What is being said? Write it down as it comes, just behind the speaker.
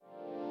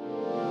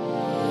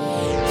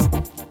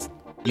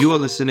You are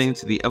listening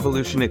to the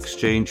Evolution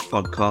Exchange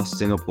podcast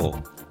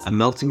Singapore, a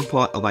melting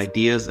pot of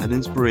ideas and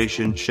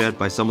inspiration shared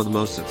by some of the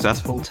most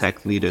successful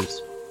tech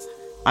leaders.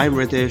 I'm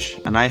Ritesh,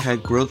 and I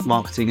head growth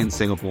marketing in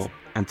Singapore,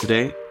 and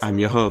today I'm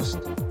your host.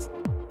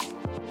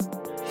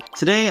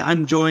 Today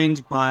I'm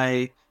joined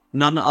by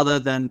none other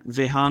than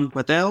Vihang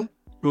Patel,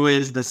 who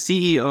is the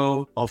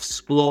CEO of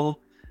Splore,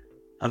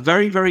 a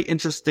very, very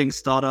interesting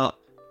startup,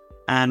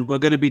 and we're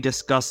going to be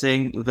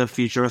discussing the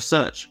future of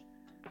search.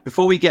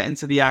 Before we get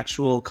into the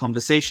actual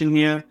conversation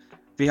here,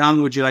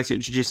 Vihang, would you like to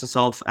introduce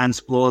yourself and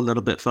Splore a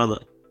little bit further?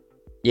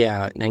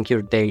 Yeah, thank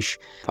you, Ritesh,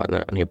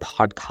 on your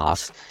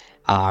podcast.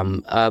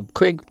 A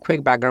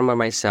quick background on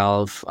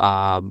myself.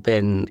 I've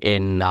been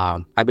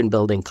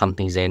building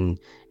companies in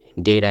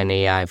data and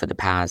AI for the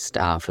past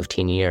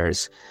 15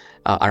 years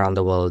around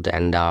the world,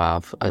 and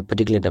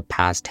particularly the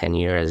past 10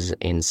 years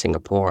in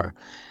Singapore.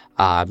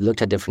 I've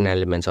looked at different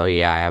elements of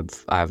AI.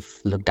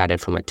 I've looked at it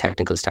from a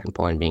technical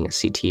standpoint, being a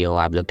CTO.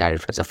 I've looked at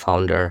it as a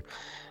founder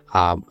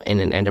in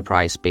an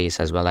enterprise space,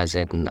 as well as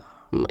in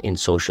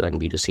social and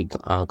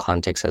B2C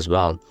context as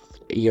well.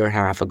 A year and a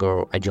half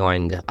ago, I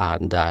joined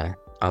the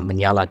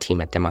Manila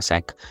team at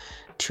Temasek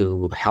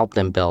to help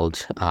them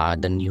build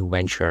the new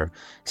venture,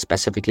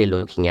 specifically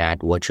looking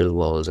at virtual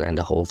worlds and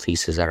the whole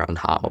thesis around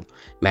how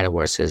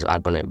metaverses are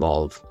going to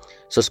evolve.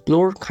 So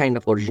Splore kind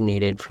of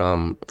originated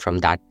from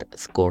that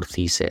core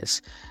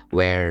thesis,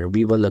 where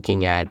we were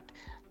looking at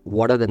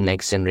what are the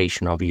next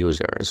generation of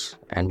users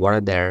and what are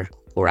their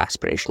core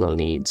aspirational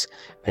needs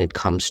when it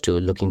comes to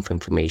looking for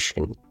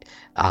information,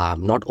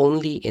 not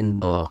only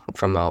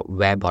from a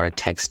web or a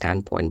text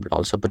standpoint, but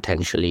also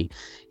potentially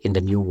in the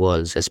new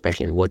worlds,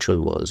 especially in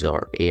virtual worlds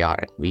or AR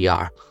and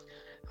VR.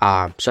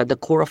 So at the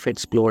core of it,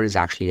 Splore is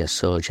actually a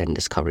search and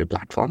discovery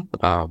platform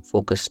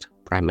focused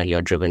primarily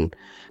or driven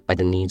by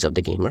the needs of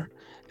the gamer.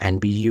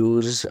 And we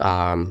use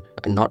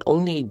not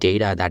only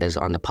data that is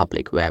on the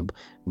public web,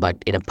 but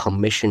in a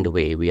permissioned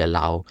way, we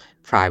allow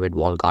private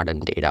walled garden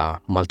data,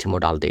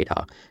 multimodal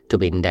data to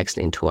be indexed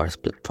into our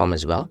platform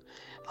as well.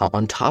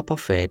 On top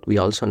of it, we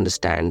also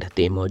understand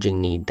the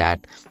emerging need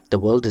that the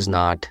world is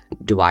not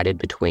divided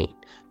between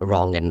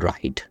wrong and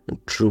right,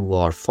 true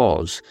or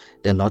false.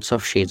 There are lots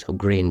of shades of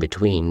gray in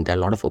between. There are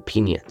a lot of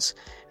opinions.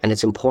 And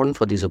it's important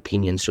for these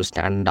opinions to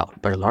stand out.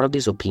 But a lot of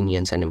these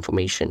opinions and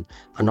information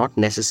are not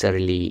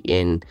necessarily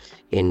in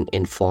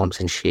forms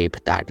and shape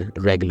that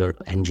regular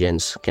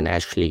engines can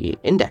actually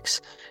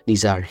index.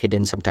 These are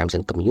hidden sometimes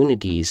in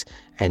communities,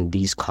 and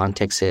these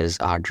contexts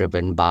are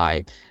driven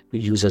by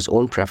users'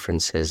 own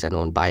preferences and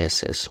own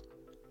biases.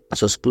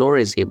 So Splore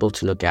is able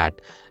to look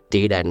at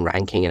data and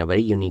ranking in a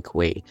very unique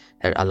way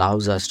that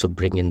allows us to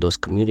bring in those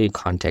community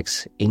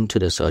contexts into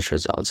the search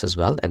results as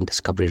well and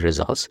discovery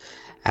results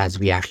as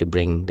we actually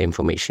bring the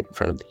information in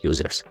front of the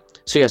users.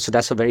 So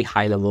that's a very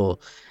high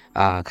level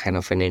kind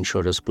of an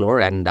intro to Splore,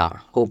 and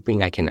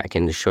hoping I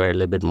can share a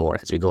little bit more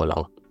as we go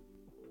along.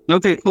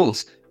 Okay, cool.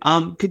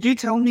 Could you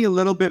tell me a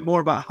little bit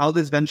more about how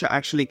this venture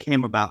actually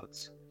came about?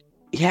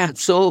 Yeah,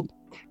 so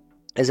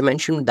as I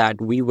mentioned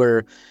that we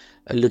were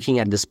looking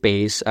at the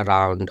space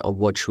around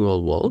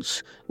virtual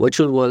worlds.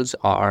 Virtual worlds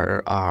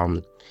are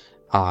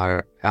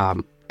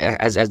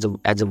as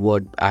the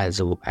word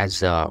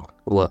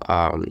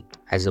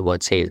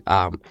says,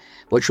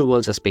 virtual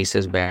worlds are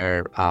spaces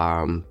where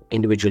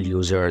individual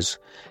users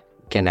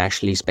can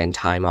actually spend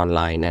time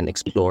online and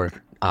explore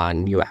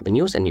new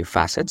avenues and new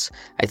facets.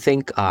 I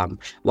think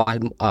while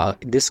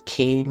this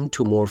came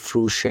to more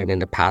fruition in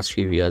the past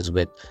few years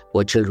with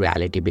virtual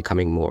reality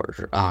becoming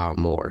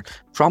more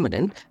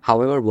prominent,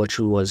 however,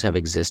 virtual worlds have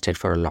existed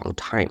for a long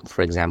time.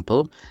 For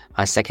example,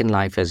 Second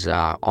Life is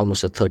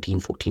almost a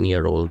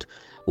 13-14-year-old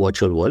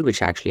virtual world,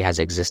 which actually has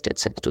existed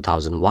since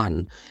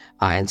 2001.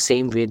 And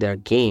same way, there are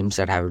games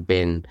that have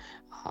been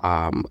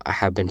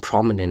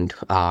prominent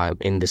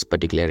in this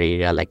particular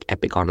area, like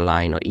Epic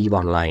Online or EVE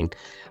Online.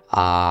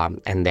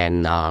 And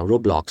then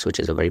Roblox, which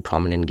is a very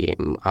prominent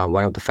game,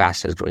 one of the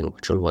fastest growing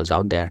virtual worlds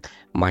out there,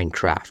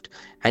 Minecraft.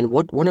 And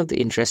one of the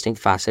interesting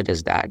facet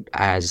is that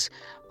as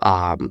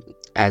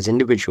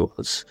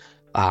individuals,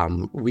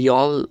 we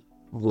all,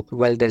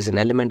 well, there's an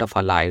element of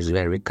our lives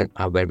where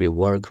we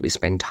work, we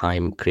spend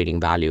time creating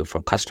value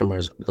for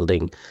customers,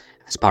 building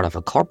as part of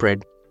a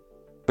corporate.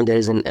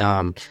 There's a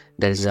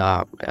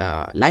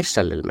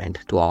lifestyle element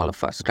to all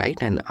of us, right?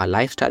 And our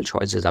lifestyle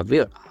choices are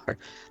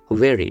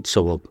varied.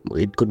 So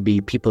it could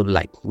be people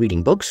like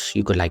reading books,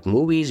 you could like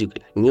movies, you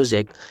could like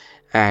music,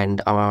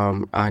 and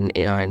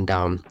in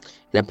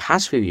the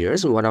past few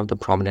years, one of the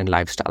prominent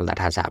lifestyle that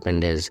has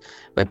happened is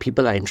where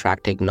people are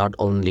interacting not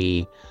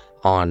only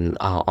on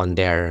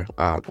their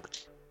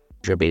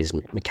based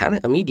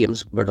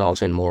mediums, but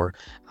also in more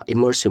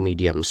immersive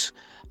mediums.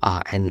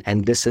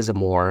 And this is a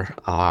more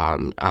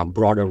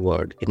broader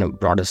word in a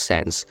broader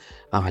sense.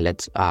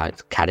 Let's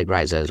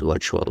categorize as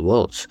virtual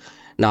worlds.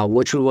 Now,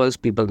 virtual worlds,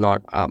 people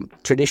not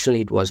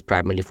traditionally it was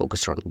primarily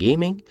focused on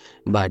gaming,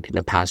 but in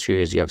the past few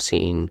years, you have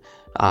seen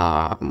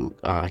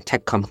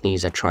tech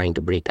companies are trying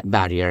to break that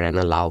barrier and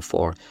allow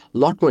for a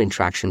lot more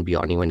interaction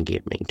beyond even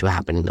gaming to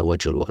happen in the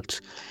virtual worlds.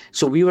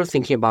 So we were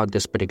thinking about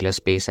this particular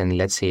space, and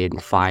let's say in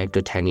 5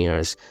 to 10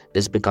 years,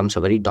 this becomes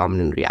a very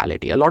dominant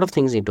reality. A lot of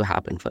things need to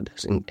happen for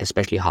this,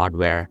 especially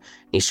hardware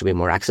needs to be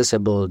more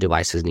accessible,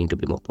 devices need to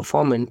be more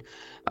performant.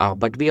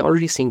 But we're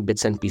already seeing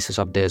bits and pieces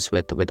of this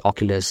with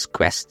Oculus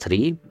Quest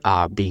 3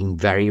 being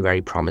very,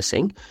 very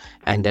promising.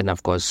 And then,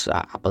 of course,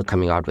 Apple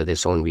coming out with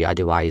its own VR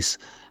device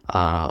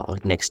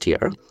next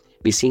year.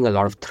 We're seeing a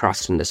lot of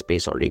thrust in the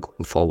space already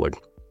going forward.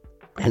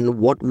 And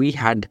what we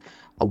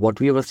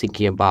were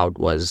thinking about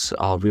was,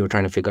 we were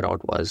trying to figure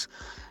out was,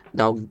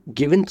 now,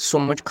 given so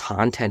much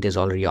content is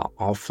already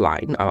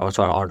offline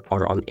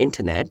or on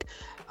internet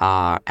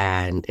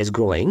and is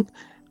growing,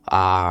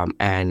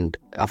 and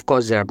of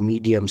course, there are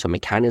mediums or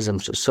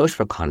mechanisms to search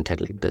for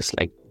content like this,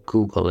 like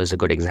Google is a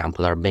good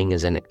example, or Bing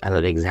is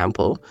another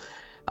example.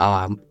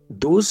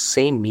 Those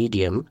same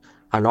medium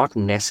are not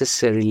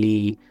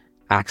necessarily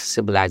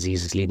accessible as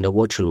easily in the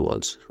virtual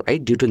worlds,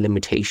 right? Due to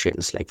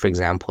limitations. Like, for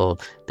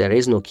example, there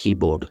is no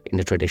keyboard in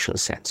the traditional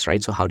sense,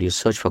 right? So how do you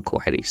search for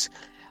queries?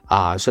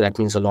 So that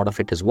means a lot of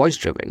it is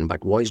voice-driven,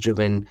 but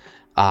voice-driven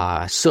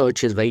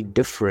search is very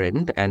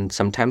different and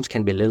sometimes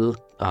can be a little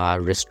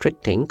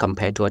restricting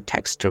compared to a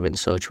text-driven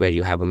search where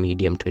you have a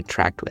medium to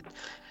interact with.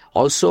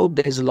 Also,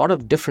 there is a lot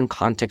of different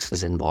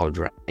contexts involved,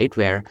 right?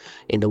 Where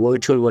in the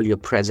virtual world, you're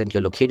present,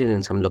 you're located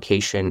in some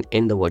location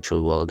in the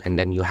virtual world, and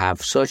then you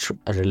have search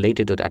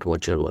related to that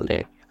virtual world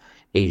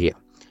area.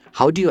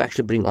 How do you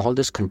actually bring all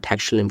this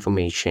contextual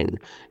information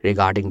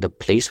regarding the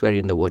place where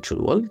you're in the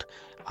virtual world,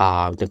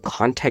 the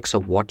context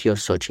of what you're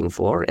searching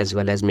for, as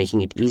well as making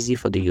it easy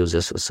for the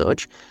users to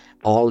search,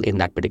 all in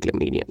that particular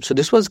medium? So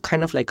this was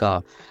kind of like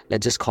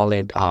let's just call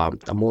it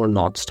a more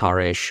North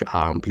Star-ish,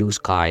 blue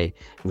sky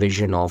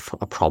vision of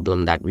a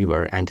problem that we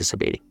were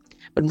anticipating.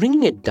 But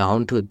bringing it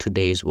down to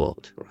today's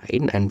world,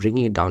 right, and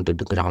bringing it down to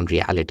the ground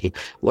reality,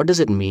 what does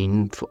it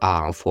mean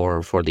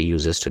for the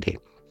users today?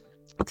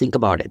 Think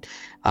about it.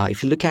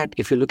 If you look at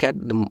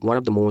one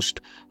of the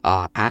most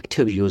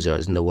active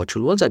users in the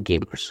virtual worlds are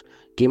gamers.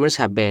 Gamers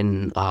have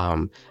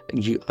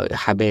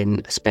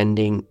been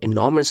spending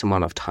enormous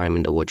amount of time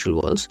in the virtual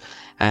worlds,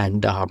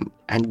 and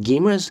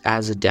gamers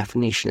as a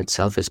definition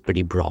itself is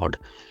pretty broad.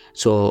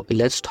 So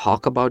let's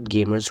talk about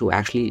gamers who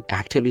actually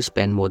actively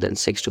spend more than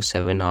 6 to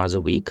 7 hours a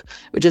week,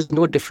 which is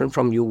no different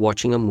from you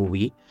watching a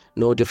movie,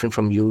 no different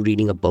from you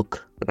reading a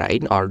book,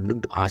 right? Or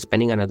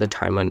spending another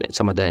time on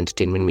some other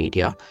entertainment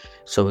media.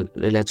 So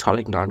let's call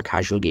it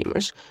non-casual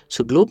gamers.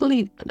 So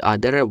globally,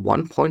 there are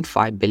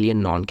 1.5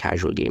 billion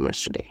non-casual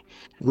gamers today.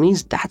 It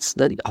means that's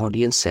the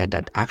audience set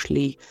that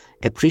actually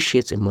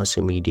appreciates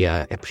immersive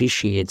media,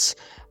 appreciates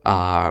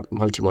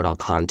multimodal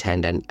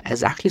content, and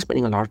is actually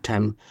spending a lot of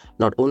time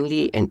not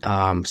only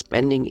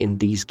spending in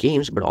these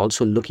games, but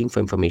also looking for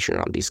information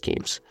around these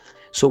games.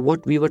 So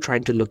what we were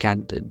trying to look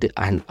at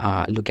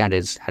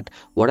is that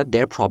what are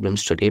their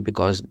problems today,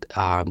 because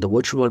the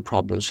virtual world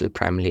problems will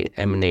primarily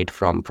emanate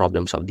from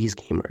problems of these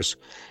gamers.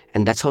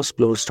 And that's how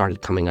Splore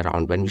started coming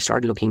around, when we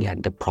started looking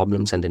at the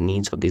problems and the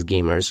needs of these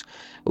gamers,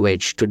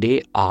 which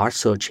today are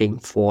searching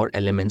for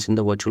elements in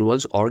the virtual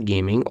worlds or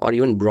gaming, or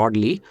even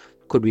broadly,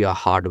 could be a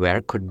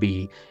hardware, could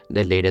be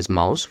the latest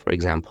mouse, for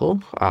example,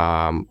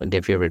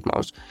 their favorite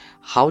mouse.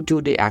 How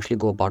do they actually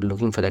go about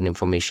looking for that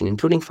information,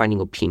 including finding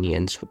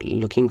opinions,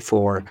 looking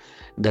for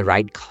the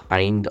right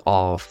kind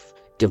of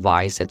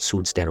device that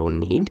suits their own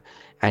need?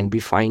 And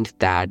we find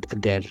that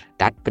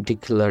that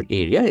particular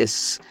area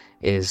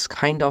is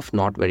kind of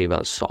not very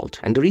well solved.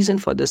 And the reason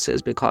for this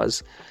is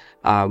because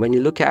when you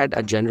look at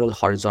a general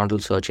horizontal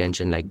search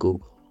engine like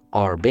Google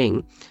or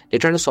Bing,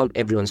 they're trying to solve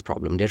everyone's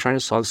problem. They're trying to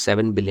solve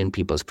 7 billion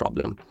people's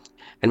problem.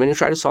 And when you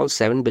try to solve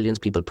 7 billion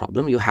people's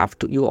problem,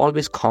 you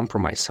always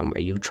compromise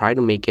somewhere. You try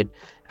to make it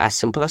as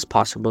simple as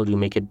possible. You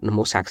make it the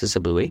most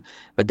accessible way,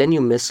 but then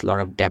you miss a lot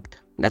of depth.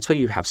 That's why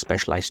you have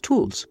specialized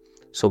tools.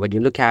 So when you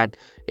look at,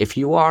 if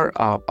you are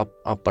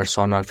a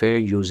persona, if you're a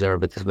user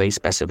with very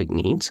specific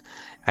needs,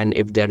 and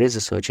if there is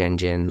a search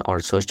engine or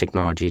search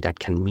technology that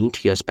can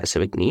meet your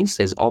specific needs,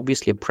 there's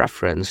obviously a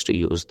preference to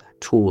use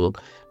that tool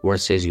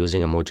versus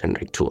using a more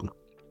generic tool.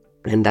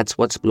 And that's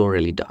what Splore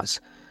really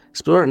does.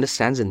 Splore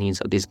understands the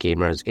needs of these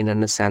gamers. It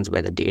understands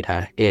where the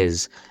data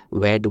is,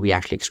 where do we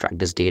actually extract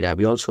this data.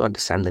 We also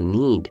understand the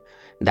need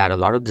that a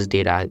lot of this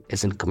data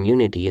is in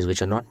communities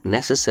which are not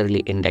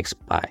necessarily indexed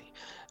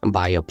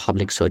by your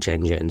public search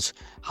engines.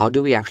 How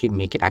do we actually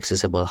make it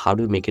accessible? How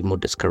do we make it more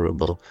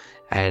discoverable?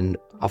 And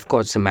of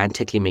course,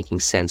 semantically making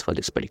sense for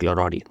this particular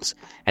audience.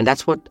 And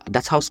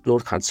that's how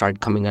Splore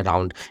started coming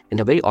around in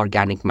a very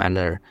organic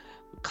manner,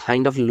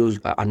 kind of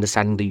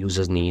understanding the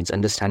user's needs,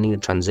 understanding the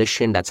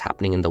transition that's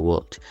happening in the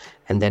world,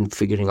 and then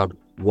figuring out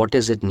what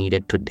is it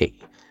needed today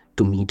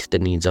to meet the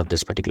needs of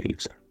this particular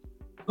user.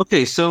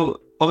 Okay, so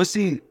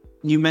obviously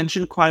you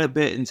mentioned quite a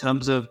bit in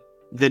terms of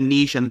the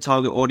niche and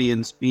target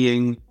audience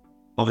being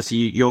obviously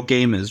your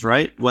gamers,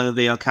 right? Whether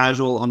they are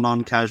casual or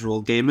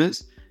non-casual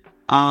gamers.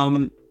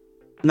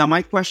 Now,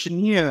 my question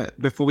here,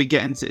 before we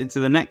get into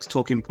the next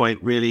talking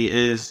point, really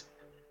is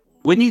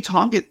when you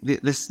target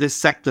this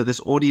sector,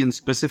 this audience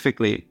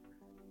specifically,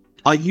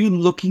 are you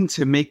looking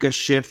to make a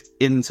shift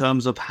in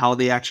terms of how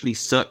they actually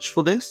search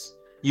for this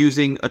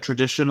using a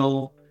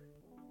traditional,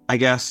 I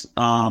guess,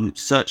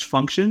 search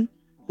function?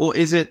 Or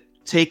is it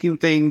taking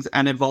things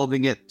and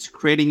evolving it,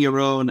 creating your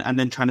own, and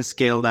then trying to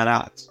scale that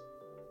out?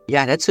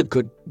 Yeah, that's a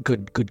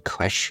good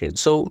question.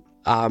 So,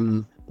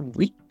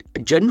 we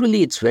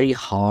generally, it's very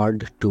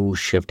hard to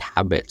shift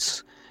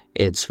habits.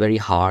 It's very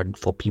hard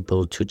for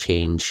people to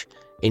change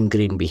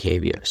ingrained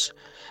behaviors.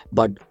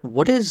 But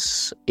what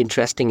is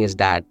interesting is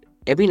that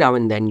every now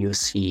and then you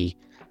see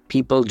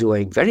people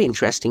doing very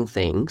interesting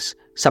things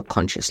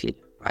subconsciously,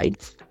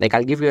 right? Like,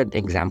 I'll give you an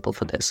example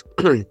for this.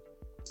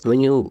 When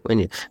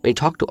we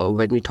talk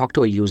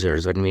to our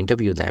users, when we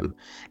interview them,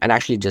 and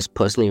actually just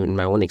personally in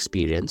my own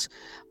experience,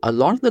 a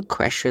lot of the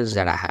questions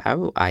that I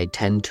have, I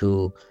tend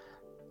to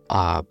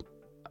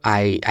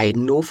I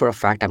know for a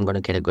fact I'm going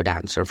to get a good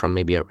answer from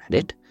maybe a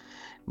Reddit,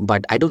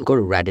 but I don't go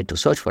to Reddit to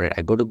search for it.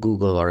 I go to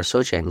Google or a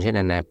search engine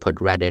and I put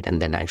Reddit and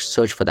then I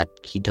search for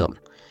that key term.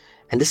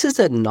 And this is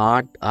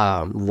not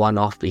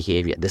one-off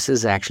behavior. This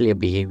is actually a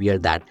behavior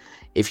that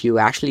if you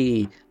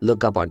actually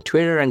look up on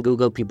Twitter and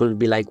Google, people will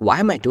be like, why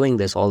am I doing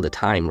this all the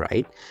time,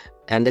 right?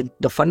 And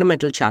the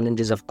fundamental challenge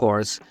is, of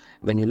course,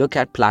 when you look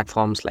at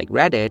platforms like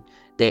Reddit,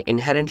 they're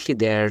inherently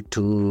there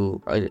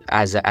to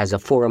as a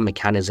forum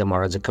mechanism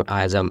or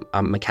as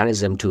a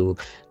mechanism to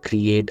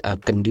create a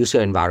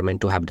conducive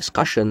environment to have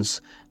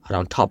discussions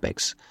around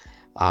topics.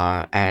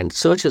 And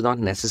search is not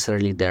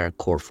necessarily their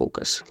core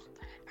focus.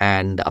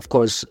 And of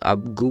course,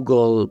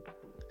 Google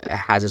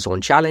has its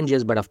own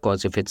challenges, but of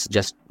course, if it's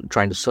just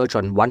trying to search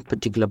on one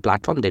particular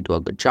platform, they do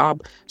a good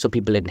job. So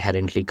people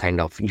inherently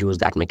kind of use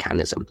that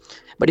mechanism.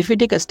 But if you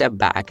take a step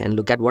back and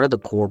look at what are the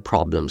core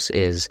problems,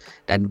 is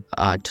that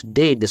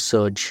today the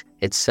search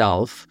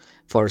itself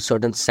for a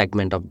certain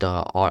segment of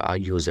the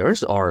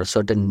users or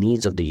certain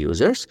needs of the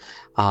users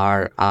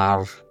are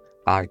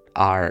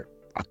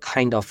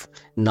kind of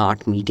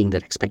not meeting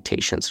their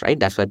expectations, right?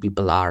 That's why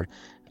people are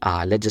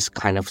let's just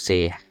kind of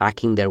say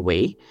hacking their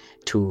way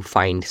to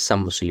find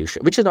some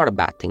solution, which is not a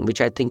bad thing, which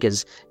I think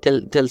is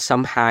till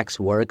some hacks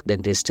work,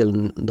 then there's still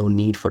no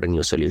need for a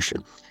new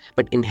solution.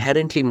 But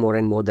inherently more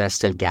and more there are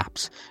still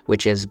gaps,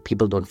 which is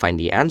people don't find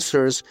the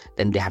answers,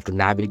 then they have to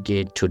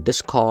navigate to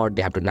Discord,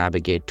 they have to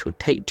navigate to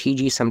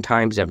TG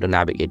sometimes, they have to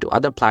navigate to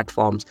other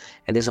platforms,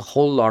 and there's a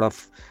whole lot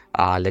of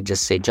let's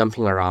just say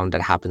jumping around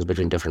that happens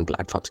between different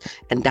platforms.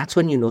 And that's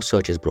when you know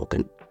search is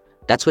broken.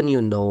 That's when you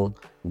know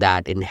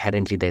that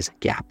inherently there's a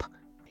gap.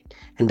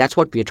 And that's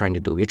what we're trying to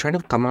do. We're trying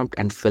to come up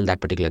and fill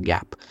that particular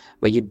gap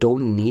where you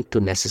don't need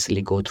to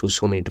necessarily go through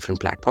so many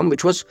different platforms,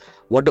 which was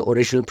what the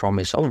original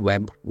promise of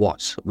web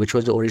was, which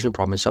was the original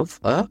promise of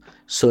a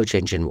search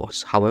engine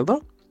was. However,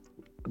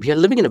 we are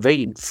living in a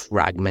very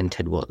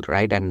fragmented world,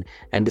 right? And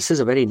this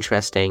is a very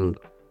interesting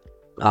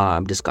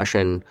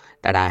discussion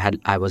that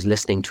I was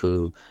listening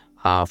to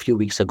a few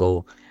weeks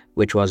ago,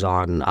 which was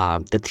on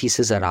the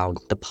thesis around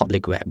the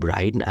public web,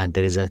 right? And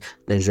there is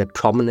a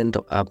prominent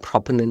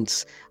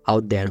proponents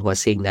out there who are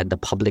saying that the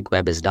public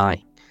web is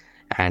dying,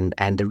 and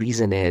the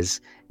reason is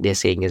they're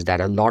saying is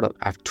that a lot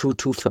of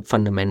two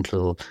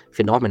fundamental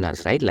phenomena,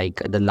 right? Like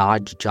the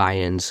large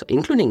giants,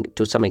 including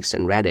to some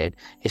extent Reddit,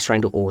 is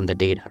trying to own the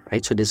data,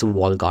 right? So there's a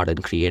walled garden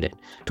created.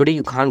 Today,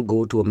 you can't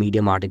go to a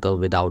Medium article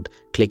without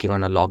clicking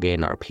on a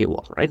login or a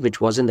paywall, right?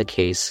 Which wasn't the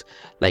case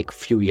like a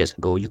few years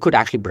ago. You could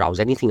actually browse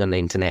anything on the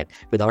internet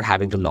without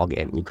having to log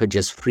in. You could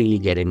just freely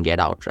get in, get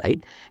out,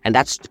 right? And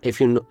that's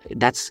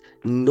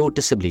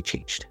noticeably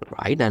changed,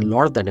 right? And a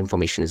lot of that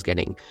information is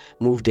getting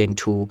moved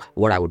into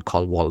what I would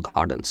call walled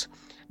gardens.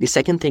 The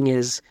second thing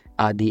is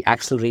the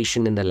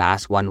acceleration in the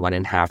last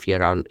 1.5 years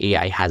around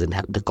AI hasn't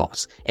helped the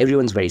cause.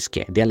 Everyone's very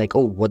scared. They're like,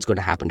 oh, what's going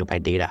to happen to my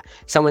data?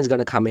 Someone's going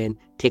to come in,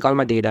 take all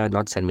my data,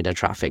 not send me the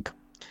traffic.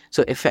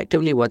 So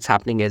effectively what's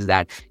happening is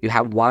that you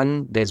have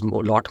there's a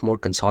lot more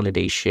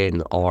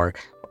consolidation or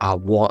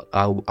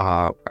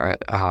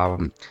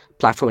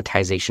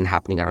platformatization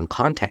happening around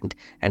content.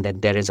 And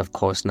then there is, of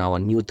course, now a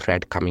new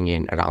thread coming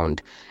in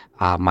around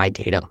my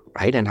data,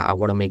 right? And I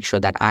want to make sure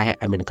that I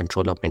am in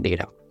control of my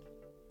data.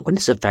 What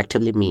this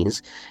effectively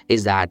means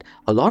is that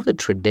a lot of the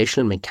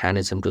traditional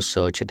mechanism to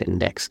search and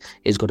index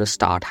is going to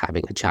start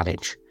having a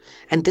challenge.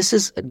 And this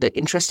is the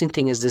interesting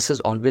thing is this has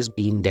always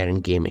been there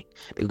in gaming,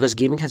 because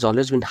gaming has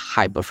always been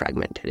hyper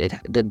fragmented.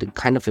 The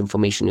kind of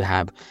information you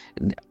have,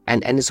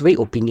 and it's very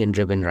opinion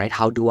driven, right?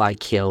 How do I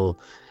kill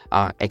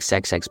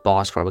XXX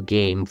boss from a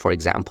game, for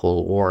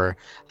example, or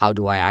how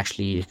do I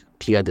actually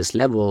clear this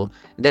level?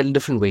 There are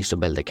different ways to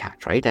build a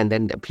cat, right? And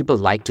then people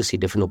like to see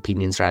different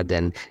opinions rather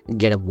than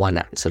get a one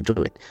answer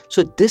to it.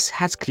 So this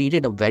has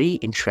created a very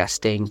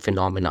interesting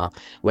phenomena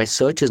where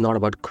search is not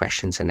about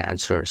questions and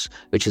answers,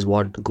 which is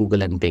what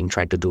Google and Bing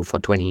tried to do for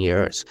 20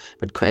 years.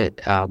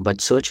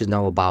 But search is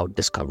now about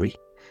discovery.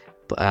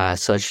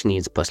 Search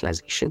needs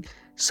personalization.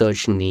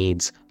 search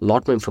needs a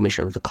lot more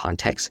information of the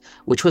context,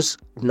 which was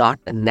not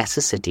a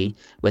necessity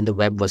when the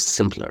web was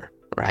simpler,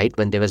 right?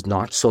 When there was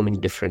not so many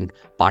different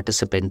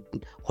participants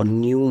or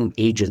new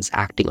agents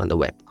acting on the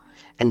web.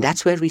 And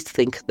that's where we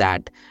think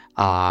that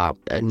a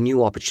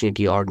new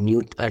opportunity or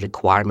new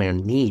requirement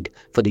or need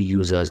for the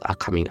users are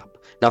coming up.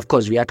 Now, of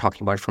course, we are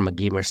talking about it from a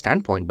gamer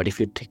standpoint, but if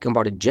you think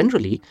about it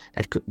generally,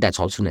 that's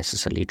also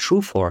necessarily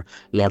true for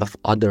a lot of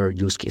other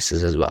use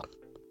cases as well.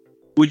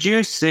 Would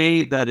you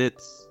say that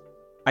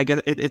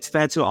it's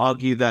fair to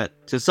argue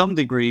that to some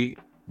degree,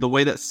 the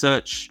way that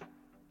search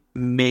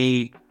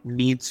may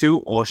need to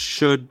or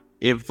should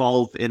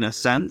evolve in a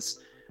sense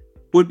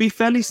would be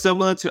fairly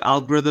similar to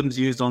algorithms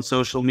used on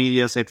social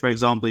media, say, for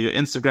example, your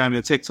Instagram,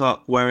 your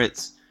TikTok, where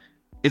it's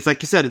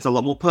like you said, it's a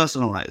lot more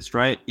personalized,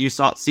 right? You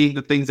start seeing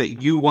the things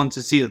that you want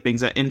to see, the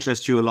things that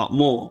interest you a lot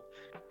more.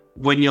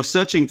 When you're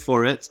searching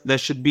for it, there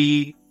should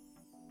be,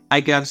 I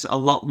guess, a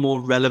lot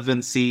more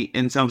relevancy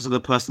in terms of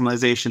the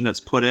personalization that's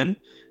put in,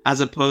 as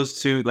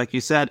opposed to, like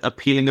you said,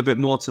 appealing a bit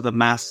more to the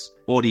mass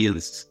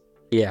audience.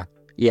 Yeah.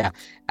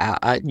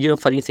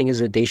 Funny thing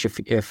is, Ritesh,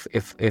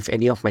 if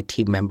any of my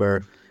team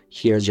member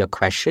hears your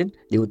question,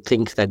 they would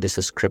think that this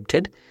is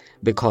scripted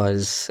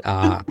because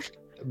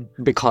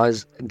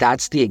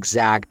that's the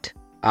exact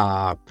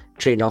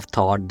train of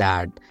thought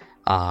that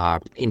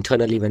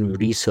internally when we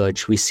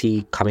research, we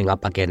see coming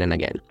up again and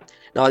again.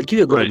 Now, I'll give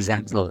you a good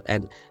example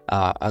and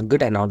a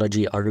good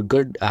analogy or a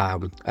good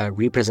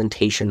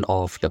representation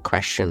of your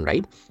question,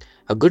 right?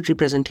 A good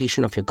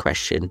representation of your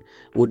question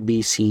would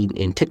be seen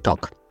in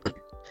TikTok.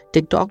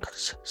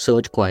 TikTok's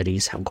search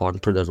queries have gone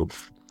through the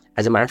roof.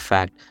 As a matter of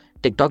fact,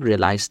 TikTok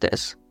realized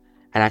this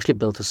and actually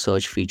built a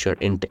search feature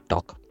in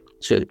TikTok.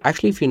 So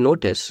actually, if you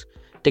notice,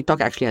 TikTok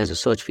actually has a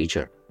search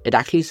feature. It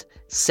actually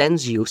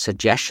sends you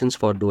suggestions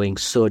for doing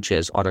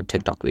searches on a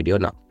TikTok video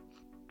now.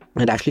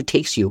 It actually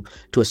takes you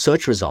to a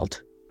search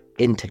result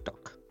in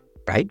TikTok,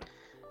 right?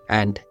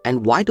 And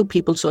why do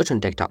people search on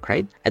TikTok,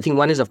 right? I think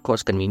one is, of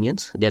course,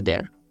 convenience. They're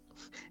there.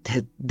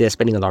 They're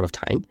spending a lot of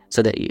time,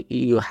 so that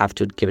you have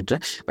to give it to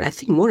them. But I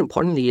think more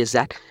importantly is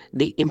that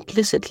they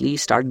implicitly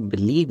start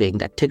believing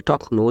that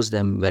TikTok knows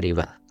them very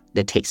well,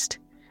 their taste,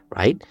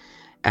 right?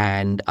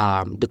 And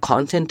the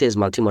content is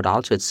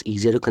multimodal, so it's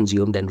easier to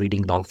consume than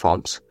reading long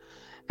forms.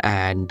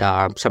 And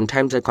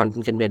sometimes the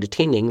content can be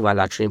entertaining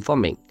while actually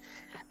informing.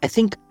 I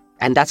think,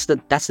 and that's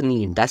the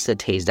need, that's the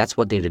taste, that's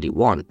what they really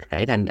want,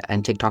 right?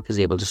 And TikTok is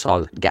able to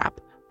solve that gap,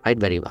 right,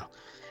 very well.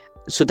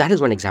 So that is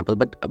one example,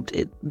 but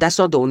that's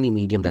not the only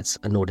medium that's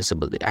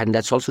noticeable, and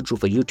that's also true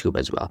for YouTube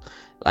as well.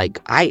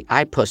 Like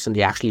I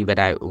personally actually,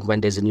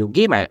 when there's a new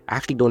game, I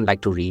actually don't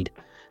like to read.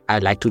 I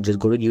like to just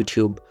go to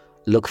YouTube,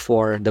 look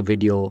for the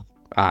video,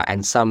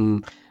 and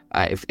some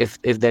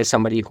if there's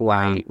somebody who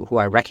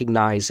I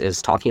recognize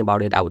is talking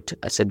about it, I would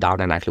sit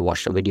down and actually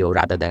watch the video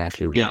rather than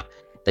actually read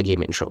the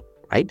game intro.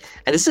 Right?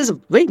 And this is a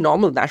very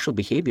normal, natural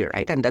behavior,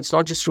 right? And that's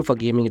not just true for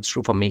gaming, it's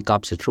true for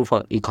makeups, it's true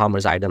for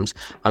e-commerce items,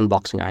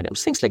 unboxing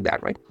items, things like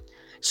that, right?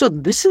 So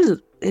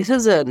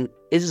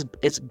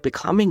it's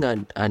becoming a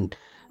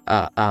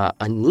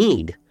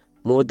need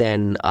more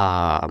than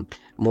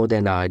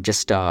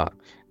just a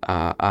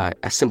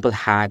simple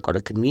hack or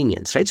a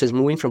convenience, right? So it's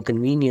moving from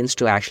convenience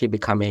to actually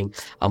becoming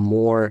a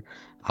more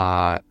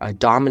a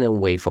dominant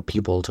way for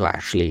people to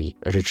actually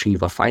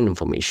retrieve or find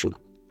information.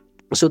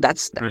 So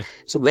that's that. Right.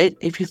 So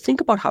if you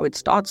think about how it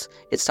starts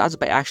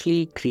by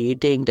actually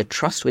creating the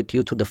trust with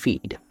you through the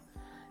feed.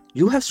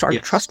 You have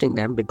started trusting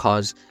them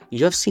because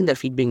you have seen their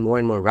feed being more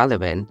and more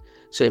relevant.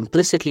 So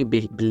implicitly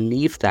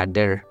believe that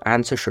their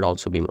answer should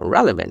also be more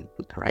relevant,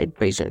 right?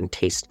 Based on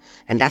taste.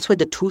 And that's why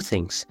the two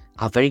things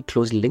are very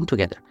closely linked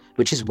together,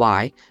 which is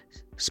why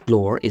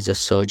Splore is a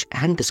search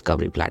and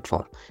discovery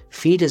platform.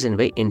 Feed is a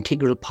very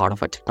integral part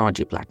of our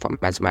technology platform.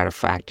 As a matter of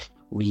fact,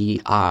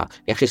 we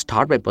actually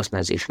start by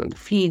personalization of the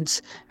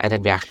feeds, and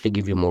then we actually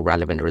give you more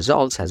relevant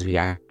results as we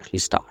actually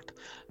start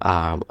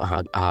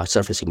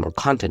surfacing more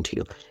content to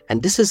you.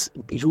 And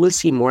you will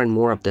see more and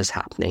more of this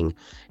happening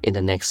in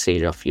the next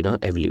stage of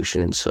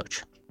evolution in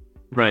search.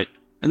 Right.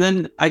 And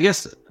then I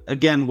guess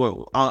again,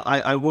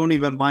 I won't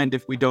even mind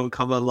if we don't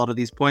cover a lot of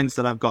these points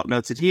that I've got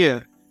noted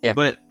here. Yeah.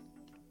 But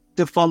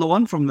to follow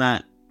on from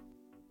that,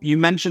 you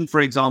mentioned,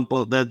 for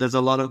example, that there's a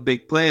lot of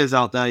big players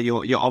out there,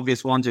 your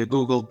obvious ones, your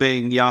Google,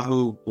 Bing,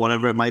 Yahoo,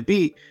 whatever it might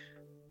be.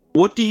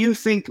 What do you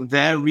think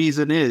their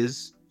reason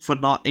is for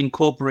not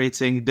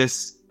incorporating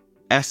this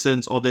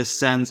essence or this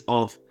sense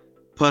of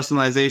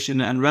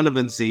personalization and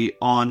relevancy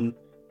on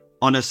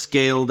a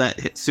scale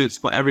that suits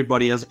for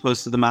everybody as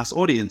opposed to the mass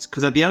audience?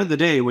 Because at the end of the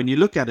day, when you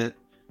look at it,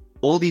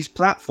 all these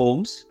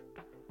platforms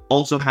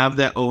also have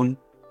their own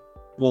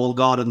walled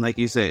garden, like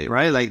you say,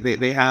 right? Like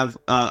they have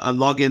a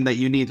login that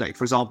you need. Like,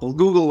 for example,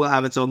 Google will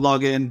have its own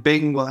login,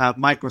 Bing will have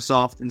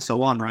Microsoft, and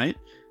so on, right?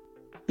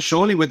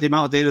 Surely with the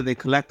amount of data they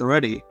collect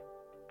already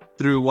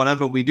through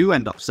whatever we do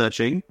end up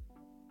searching,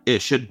 it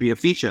should be a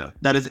feature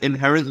that is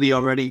inherently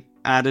already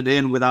added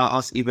in without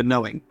us even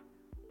knowing.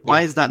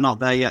 Why is that not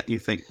there yet, do you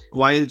think?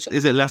 Why is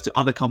it left to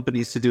other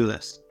companies to do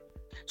this?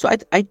 So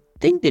I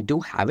think they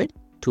do have it,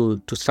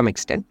 to some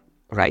extent,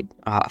 right?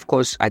 Of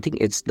course, I think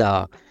it's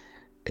the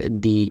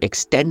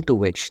extent to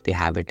which they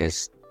have it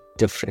is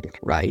different,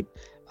 right?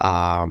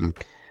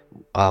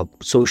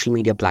 Social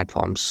media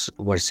platforms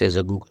versus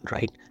a Google,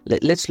 right?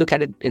 Let's look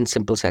at it in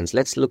simple sense.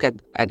 Let's look at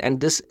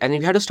this, and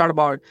we have to start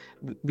about.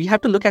 We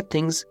have to look at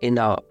things in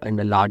a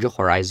larger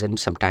horizon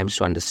sometimes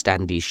to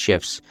understand these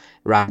shifts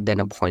rather than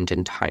a point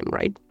in time,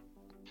 right?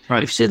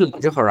 Right. If you see the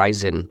larger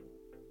horizon,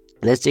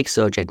 let's take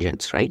search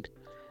engines, right?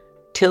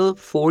 Till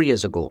 4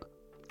 years ago,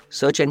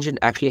 search engine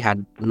actually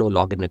had no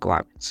login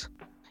requirements.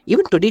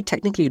 Even today,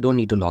 technically, you don't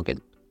need to log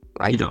in,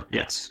 right? You don't.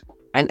 Yes.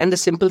 And the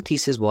simple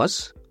thesis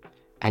was,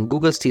 and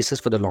Google's thesis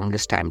for the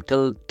longest time,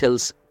 till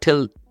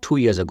 2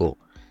 years ago,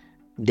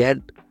 their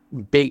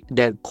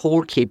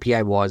core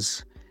KPI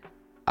was,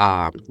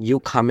 you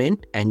come in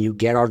and you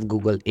get out of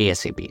Google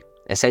ASAP.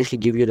 Essentially,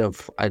 give you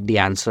the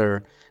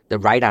answer, the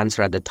right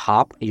answer at the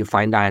top. You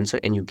find the answer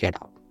and you get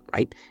out,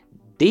 right?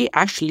 They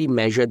actually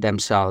measure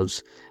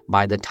themselves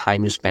by the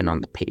time you spend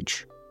on the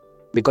page.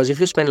 Because if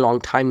you spend a long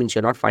time means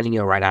you're not finding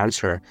your right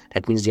answer,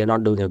 that means you're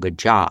not doing a good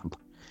job.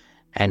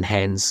 And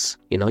hence,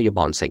 you're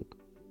bouncing,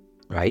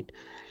 right?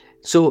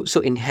 So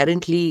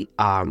inherently,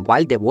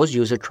 while there was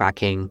user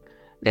tracking,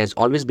 there's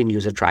always been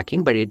user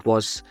tracking, but it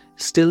was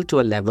still to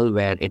a level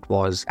where it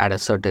was at a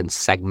certain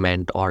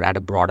segment or at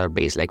a broader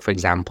base. Like, for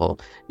example,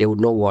 they would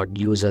know what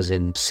users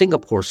in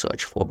Singapore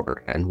search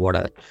for and what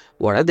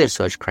are their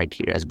search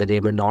criteria, but they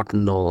may not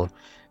know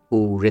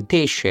who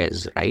Ritesh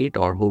is, right?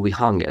 Or who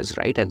Vihang is,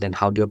 right? And then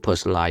how do you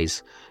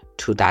personalize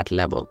to that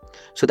level?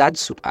 So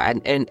that's,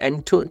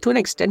 and to an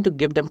extent, to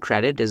give them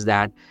credit is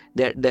that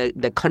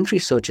the country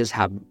searches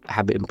have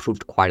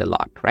improved quite a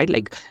lot, right?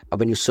 Like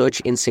when you search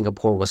in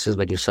Singapore versus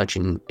when you search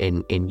in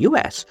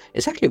US,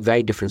 it's actually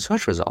very different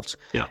search results.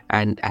 Yeah.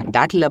 And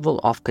that level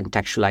of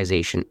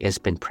contextualization has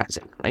been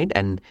present, right?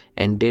 And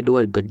they do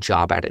a good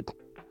job at it.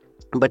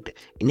 But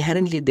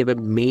inherently, they were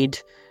made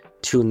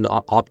to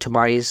not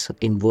optimize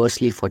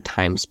inversely for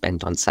time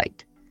spent on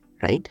site,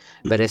 right?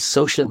 Whereas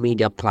social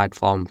media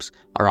platforms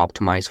are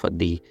optimized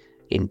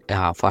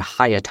for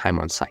higher time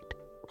on site,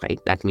 right?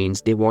 That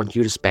means they want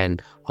you to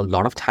spend a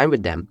lot of time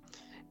with them.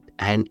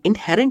 And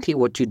inherently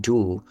what you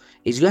do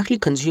is you actually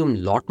consume a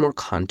lot more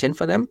content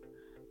for them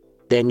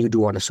than you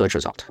do on a search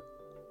result.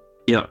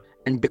 Yeah.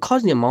 And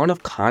because the amount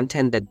of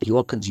content that you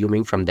are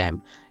consuming from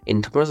them,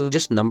 in terms of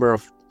just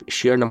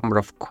sheer number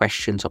of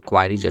questions or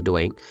queries you're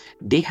doing,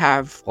 they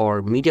have,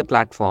 or media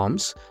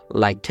platforms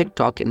like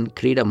TikTok can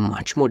create a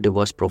much more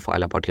diverse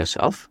profile about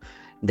yourself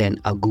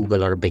than a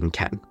Google or a Bing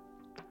can,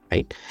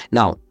 right?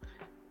 Now,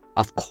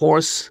 of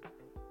course,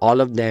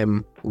 all of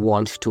them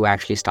want to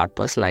actually start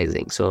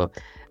personalizing. So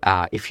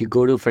if you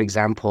go to, for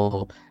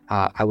example,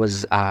 I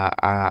was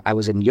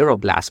in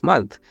Europe last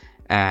month,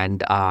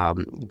 and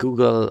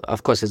Google,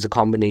 of course, is a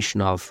combination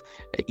of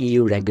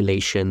EU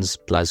regulations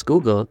plus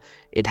Google.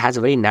 It has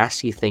a very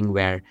nasty thing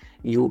where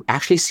you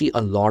actually see a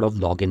lot of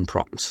login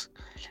prompts.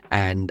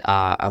 And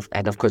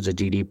of course, the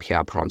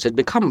GDPR prompts. It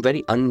become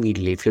very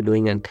unwieldy if you're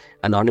doing an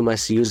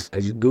anonymous use.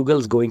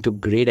 Google's going to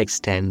great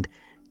extent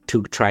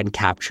to try and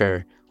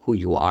capture who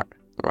you are,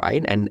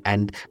 right?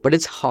 But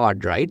it's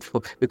hard, right?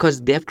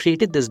 Because they've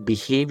created this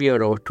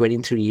behavior over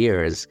 23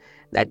 years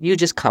that you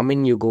just come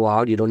in, you go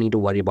out, you don't need to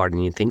worry about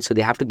anything. So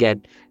they have to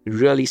get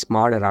really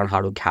smart around how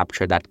to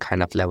capture that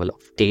kind of level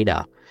of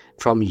data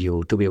from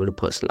you to be able to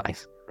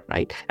personalize,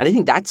 right? And I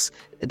think that's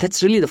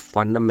really the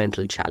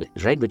fundamental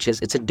challenge, right? Which is,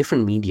 it's a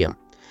different medium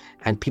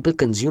and people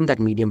consume that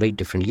medium very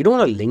differently. You don't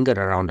want to linger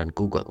around on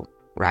Google,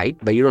 right?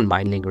 But you don't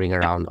mind lingering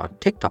around on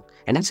TikTok.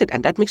 And that's it.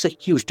 And that makes a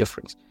huge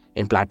difference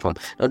in platform.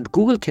 Now,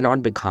 Google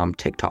cannot become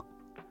TikTok.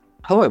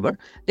 However,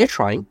 they're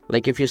trying.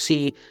 Like if you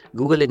see,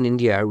 Google in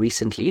India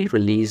recently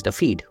released a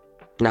feed.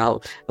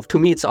 Now, to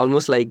me, it's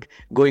almost like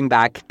going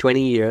back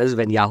 20 years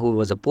when Yahoo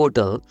was a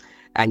portal,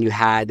 and you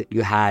had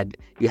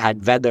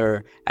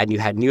weather, and you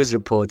had news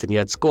reports, and you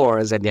had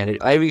scores, and you had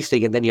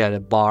everything, and then you had a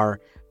bar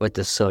with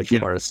the search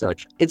for a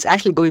search. It's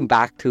actually going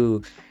back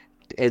to,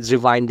 it's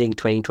rewinding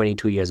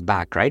 22 years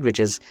back, right? Which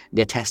is,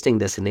 they're testing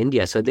this in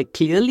India. So they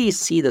clearly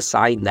see the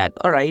sign that,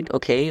 all right,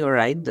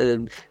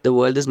 the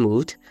world has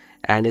moved.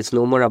 And it's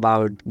no more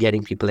about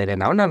getting people in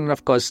and out. And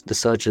of course, the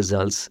search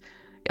results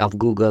of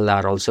Google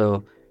are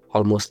also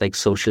almost like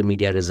social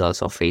media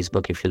results of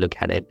Facebook. If you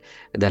look at it,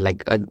 they're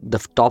like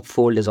the top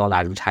fold is all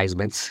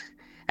advertisements.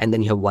 And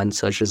then you have one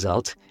search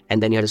result.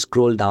 And then you have to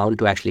scroll down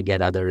to actually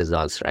get other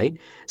results, right?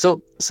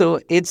 So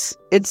it's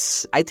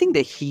I think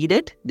they heed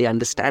it, they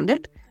understand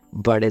it,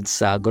 but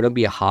it's going to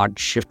be a hard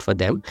shift for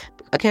them.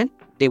 Again,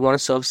 they want to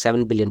serve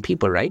 7 billion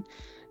people, right?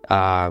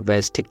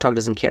 Whereas TikTok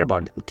doesn't care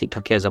about them.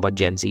 TikTok cares about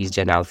Gen Zs,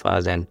 Gen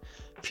Alphas, and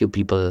few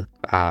people,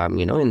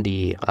 in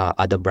the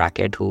other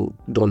bracket who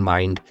don't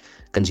mind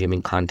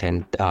consuming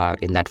content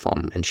in that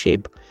form and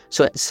shape.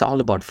 So it's all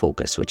about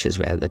focus, which is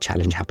where the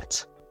challenge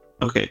happens.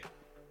 Okay,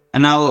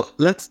 and now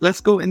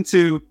let's go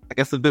into, I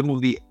guess, a bit more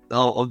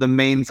of the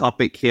main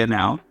topic here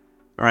now,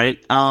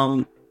 right?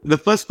 The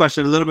first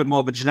question, a little bit more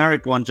of a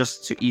generic one,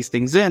 just to ease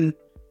things in.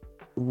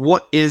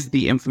 What is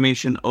the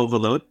information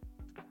overload?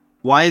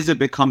 why is it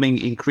becoming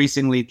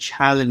increasingly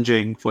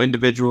challenging for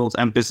individuals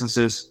and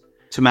businesses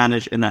to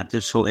manage in that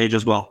digital age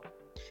as well?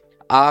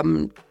 I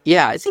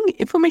think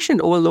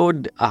information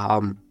overload.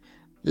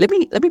 Let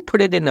me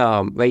put it in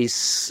a very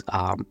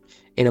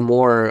in a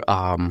more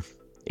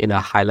in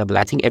a high level.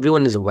 I think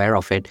everyone is aware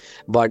of it,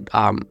 but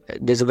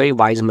there's a very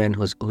wise man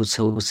who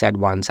said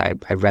once. I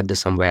read this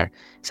somewhere.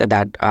 Said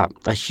that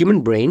a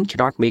human brain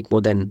cannot make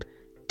more than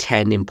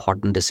 10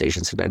 important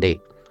decisions in a day,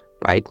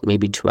 right?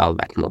 Maybe 12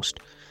 at most,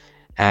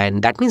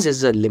 and that means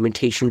there's a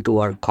limitation to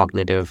our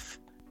cognitive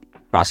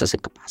processing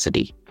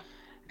capacity,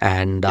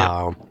 and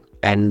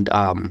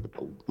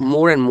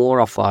more and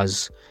more of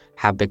us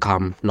have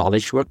become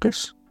knowledge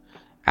workers,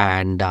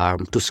 and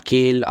to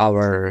scale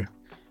our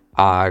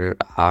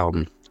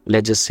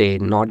let's just say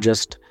not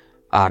just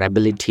our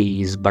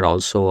abilities but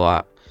also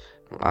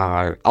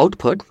our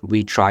output,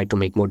 we try to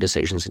make more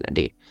decisions in a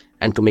day,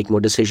 and to make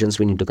more decisions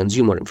we need to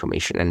consume more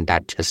information, and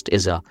that just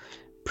is a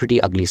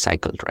pretty ugly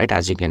cycle, right?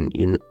 As you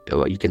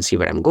can see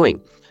where I'm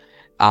going.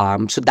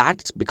 So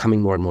that's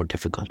becoming more and more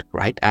difficult,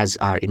 right? As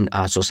our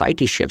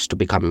society shifts to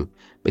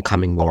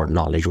becoming more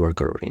knowledge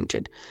worker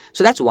oriented.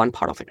 So that's one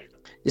part of it.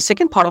 The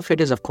second part of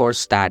it is, of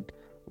course, that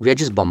we are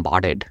just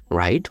bombarded,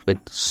 right, with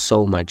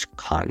so much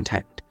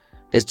content.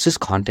 There's just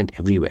content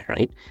everywhere,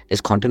 right?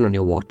 There's content on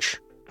your watch.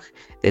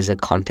 There's a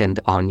content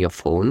on your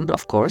phone,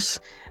 of course.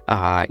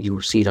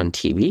 You see it on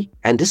TV,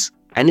 and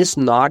it's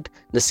not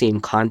the same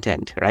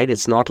content, right?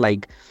 It's not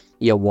like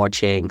you're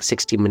watching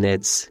 60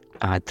 Minutes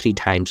 3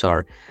 times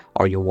or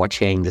you're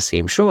watching the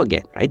same show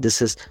again, right?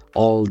 This is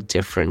all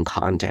different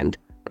content,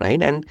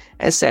 right? And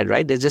as said,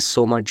 right, there's just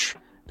so much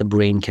the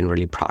brain can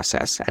really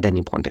process at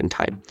any point in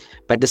time.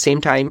 But at the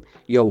same time,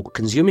 you're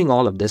consuming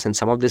all of this, and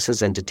some of this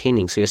is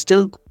entertaining. So you're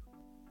still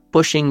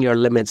pushing your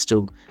limits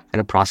to kind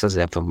of process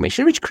the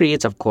information, which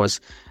creates, of course,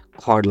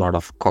 quite a lot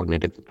of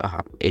cognitive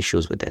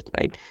issues with it,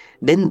 right?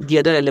 Then the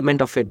other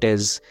element of it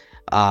is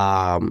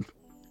how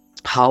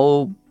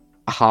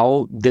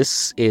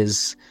this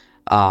is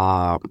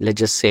let's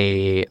just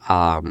say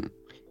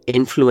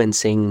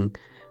influencing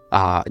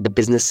the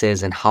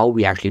businesses and how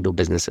we actually do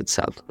business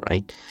itself,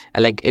 right?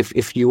 Like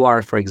if you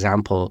are, for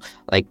example,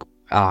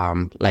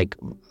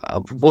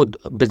 both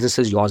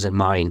businesses, yours and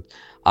mine,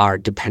 are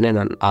dependent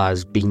on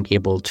us being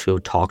able to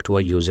talk to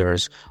our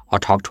users or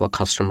talk to our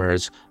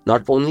customers,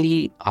 not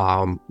only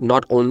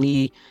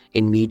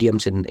in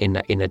mediums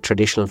in a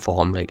traditional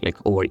form like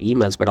over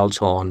emails, but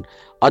also on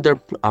other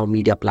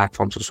media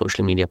platforms or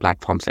social media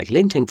platforms like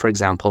LinkedIn, for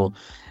example.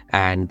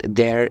 And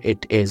there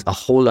it is a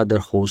whole other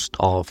host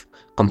of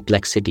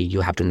complexity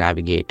you have to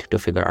navigate to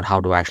figure out how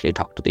to actually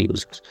talk to the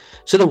users.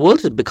 So the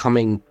world is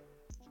becoming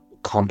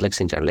complex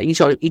in general.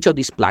 Each of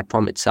these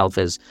platform itself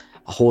is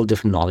a whole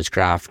different knowledge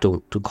graph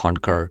to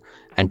conquer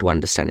and to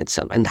understand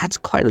itself. And that's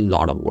quite a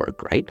lot of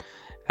work, right?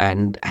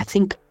 And I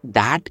think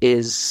that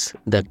is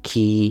the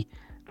key,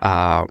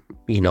 I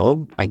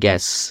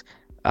guess,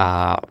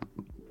 I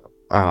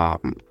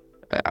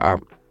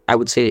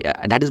would say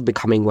that is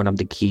becoming one of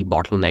the key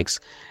bottlenecks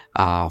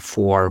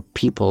for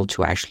people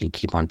to actually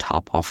keep on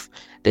top of.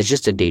 There's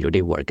just a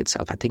day-to-day work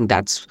itself. I think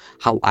that's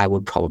how I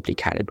would probably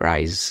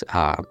categorize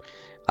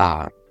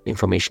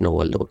information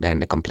overload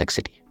and the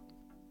complexity.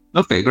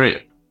 Okay,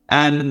 great.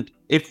 And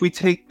if we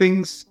take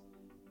things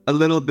a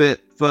little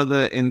bit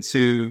further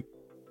into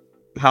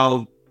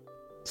how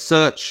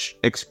search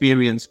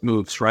experience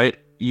moves, right?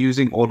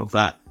 Using all of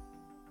that.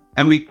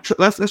 And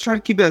let's try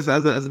to keep it as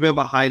a bit of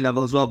a high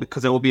level as well,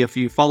 because there will be a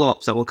few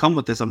follow-ups that will come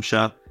with this, I'm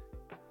sure.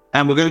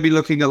 And we're going to be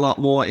looking a lot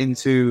more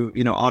into,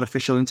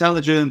 artificial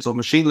intelligence or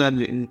machine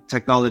learning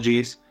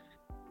technologies.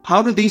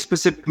 How do these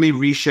specifically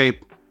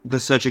reshape the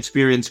search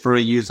experience for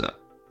a user?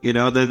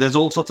 There's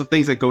all sorts of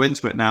things that go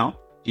into it now.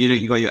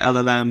 You got your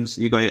LLMs,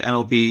 you got your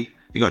NLP,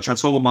 you got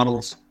transformer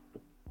models.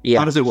 Yeah.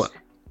 How does it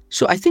work?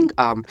 So I think,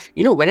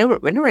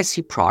 whenever I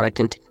see product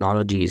and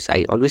technologies,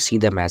 I always see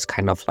them as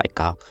kind of like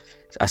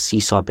a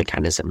seesaw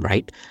mechanism,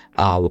 right?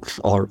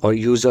 Or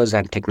users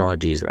and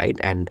technologies, right?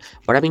 And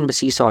what I mean by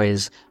seesaw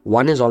is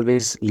one is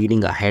always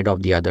leading ahead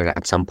of the other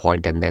at some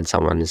point, and then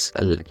someone is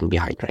lagging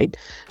behind, right?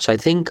 So I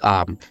think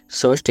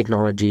search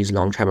technologies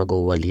long time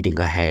ago were leading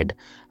ahead.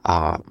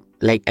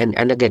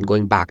 And again,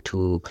 going back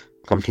to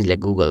companies like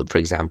Google, for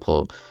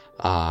example,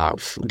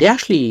 they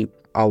actually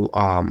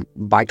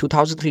by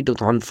 2003,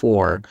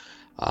 2004,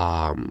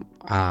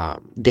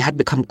 they had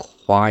become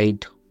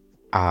quite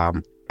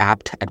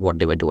apt at what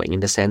they were doing, in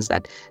the sense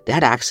that they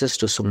had access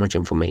to so much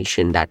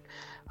information that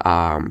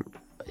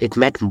it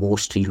met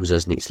most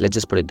users' needs. Let's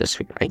just put it this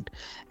way, right?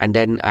 And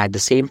then at the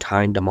same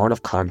time, the amount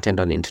of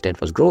content on the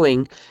internet was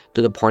growing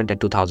to the point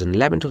that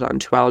 2011,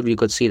 2012, you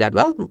could see that,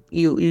 well,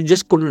 you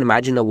just couldn't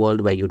imagine a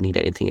world where you need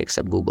anything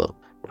except Google,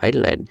 right?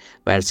 Where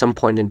at some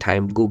point in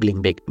time,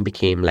 Googling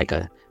became like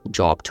a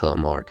job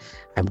term, or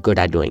I'm good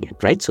at doing it,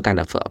 right? So kind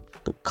of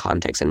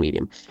context and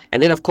medium.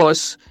 And then, of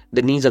course,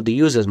 the needs of the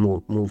users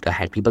moved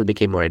ahead. People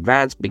became more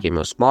advanced, became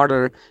more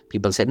smarter.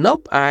 People said,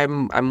 nope,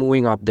 I'm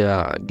moving up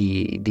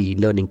the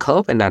learning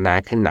curve, and then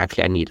I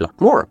need a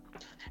lot more.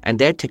 And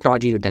their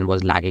technology then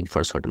was lagging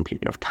for a certain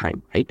period of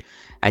time, right?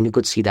 And you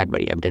could see that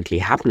very evidently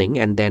happening.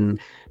 And then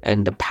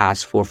in the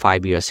past 4,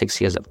 5 years,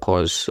 6 years, of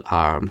course,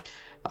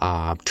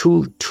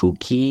 two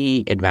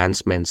key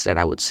advancements that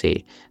I would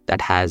say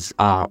that has,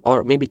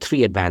 or maybe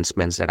three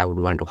advancements that I would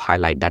want to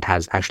highlight that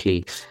has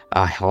actually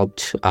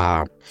helped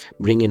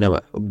bring in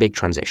a big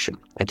transition.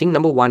 I think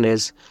number one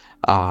is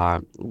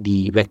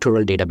the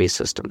vectorial database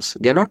systems.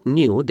 They're not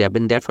new. They have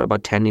been there for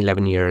about 10,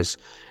 11 years.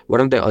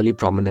 One of the early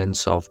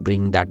prominence of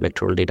bringing that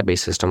vectorial database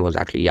system was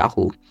actually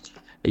Yahoo.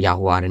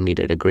 Yahoo R&D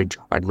did a great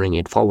job at bringing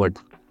it forward,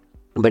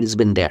 but it's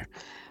been there.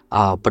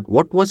 But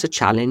what was the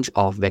challenge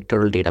of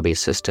vectorial database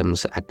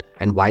systems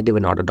and why they were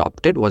not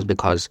adopted was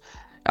because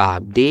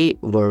they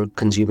were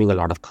consuming a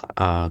lot of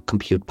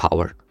compute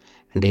power,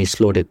 and they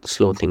slowed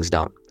things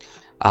down.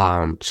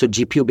 So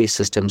GPU-based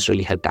systems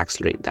really helped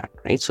accelerate that,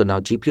 right? So now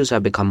GPUs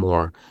have become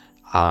more,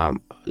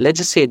 let's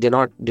just say they're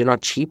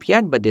not cheap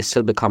yet, but they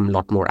still become a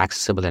lot more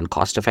accessible and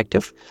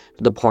cost-effective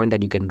to the point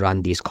that you can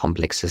run these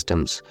complex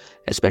systems,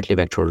 especially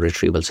vectorial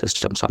retrieval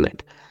systems on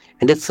it.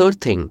 And the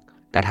third thing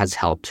that has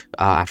helped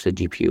after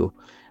GPU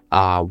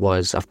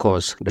was, of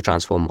course, the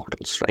transform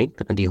models, right?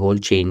 The whole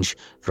change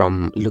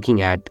from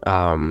looking at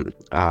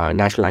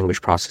natural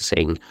language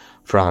processing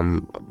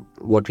from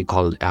what we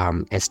call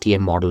STM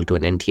model to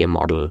an NTM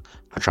model,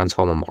 a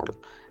transformer model.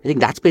 I think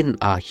that's been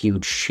a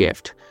huge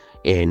shift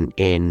in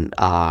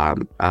the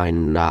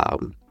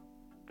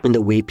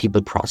way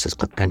people process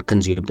and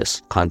consume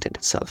this content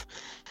itself.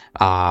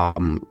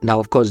 Now,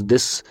 of course,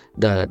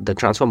 the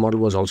transfer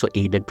model was also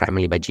aided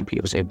primarily by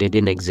GPUs. If they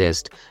didn't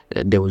exist,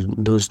 there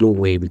was no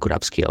way we could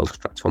upscale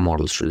transfer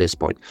models to this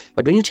point.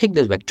 But when you take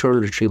the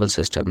vectorial retrieval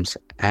systems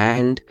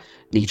and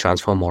the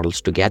transfer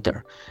models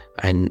together,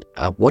 and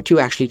what you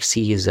actually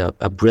see is a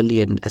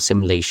brilliant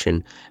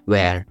assimilation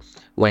where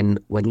when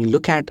you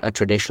look at a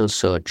traditional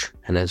search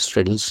and a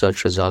traditional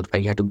search result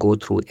where you have to go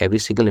through every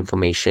single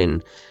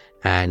information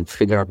and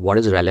figure out what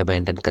is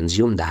relevant and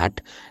consume that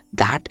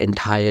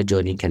entire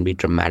journey can be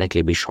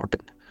dramatically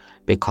shortened,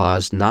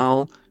 because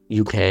now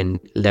you can,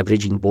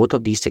 leveraging both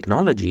of these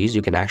technologies,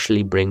 you can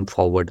actually bring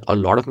forward a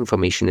lot of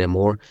information in a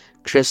more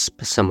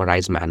crisp,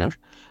 summarized manner,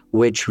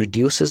 which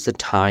reduces the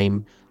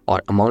time or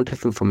amount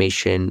of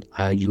information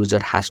a user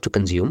has to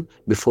consume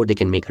before they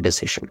can make a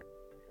decision.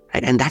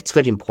 Right? And that's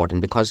very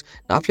important, because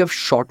now you have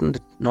shortened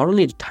not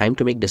only the time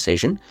to make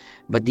decision,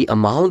 but the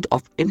amount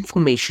of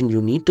information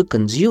you need to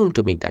consume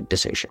to make that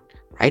decision.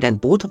 Right?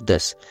 And both of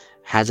this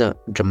has a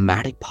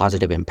dramatic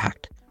positive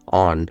impact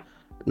on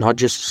not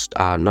just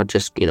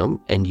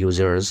end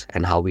users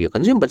and how we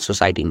consume, but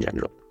society in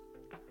general.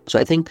 So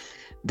I think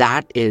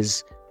that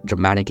is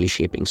dramatically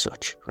shaping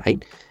search,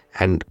 right?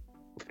 And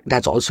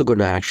that's also going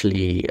to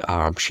actually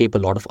shape a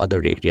lot of other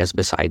areas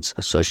besides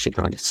search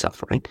technology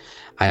itself, right?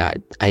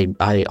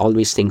 I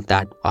always think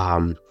that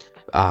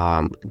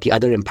the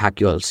other impact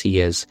you'll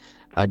see is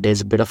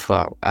there's a bit of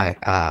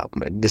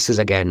this is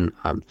again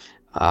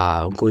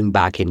going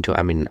back into,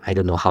 I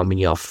don't know how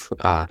many of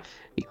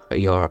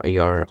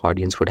your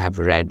audience would have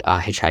read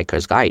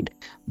Hitchhiker's Guide,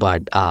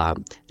 but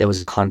there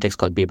was a context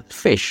called Babel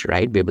Fish,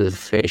 right? Babel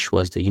Fish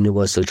was the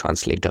universal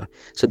translator.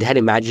 So they had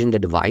imagined a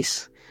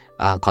device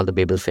called the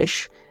Babel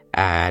Fish,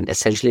 and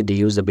essentially they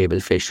used the Babel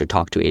Fish to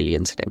talk to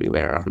aliens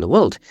everywhere around the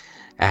world.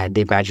 And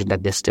they imagined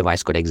that this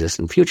device could exist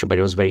in the future, but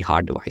it was a very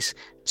hard device.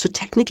 So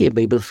technically a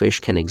Babel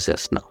Fish can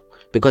exist now,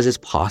 because it's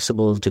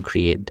possible to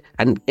create,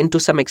 and to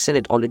some extent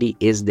it already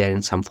is there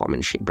in some form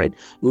and shape, right?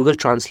 Google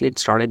Translate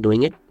started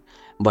doing it,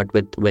 but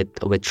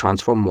with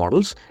transform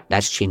models,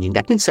 that's changing.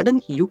 That means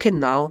suddenly you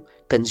can now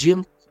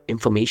consume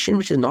information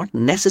which is not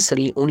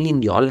necessarily only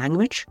in your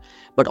language,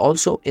 but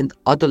also in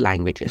other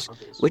languages,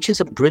 which is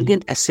a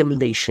brilliant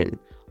assimilation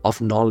of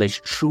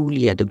knowledge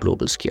truly at a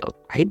global scale,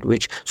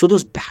 right? So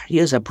those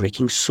barriers are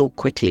breaking so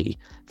quickly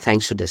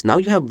thanks to this. Now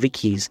you have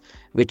wikis,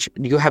 which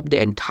you have the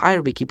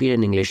entire Wikipedia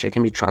in English that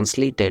can be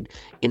translated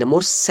in a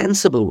more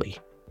sensible way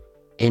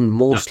in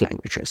most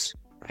languages,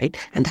 right?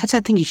 And that's, I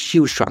think, a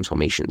huge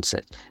transformation,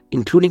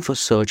 including for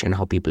search and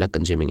how people are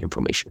consuming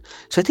information.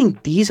 So I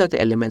think these are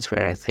the elements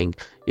where I think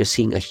you're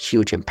seeing a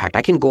huge impact.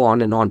 I can go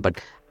on and on, but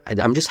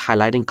I'm just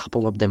highlighting a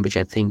couple of them, which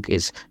I think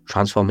is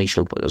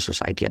transformational for the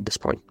society at this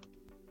point.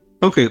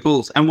 Okay,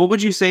 cool. And what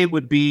would you say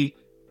would be,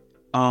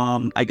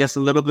 I guess,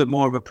 a little bit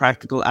more of a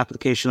practical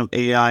application of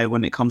AI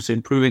when it comes to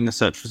improving the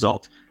search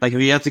result? Like,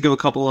 if you had to give a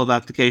couple of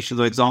applications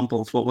or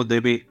examples, what would they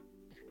be?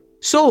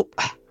 So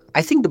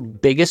I think the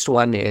biggest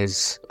one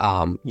is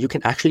you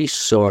can actually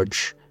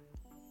search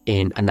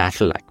in a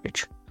natural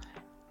language.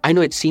 I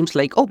know it seems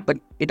like, but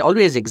it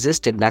always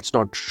existed. That's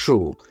not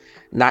true.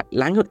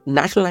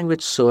 Natural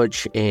language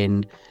search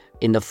in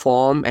the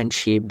form and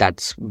shape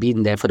that's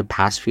been there for the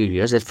past few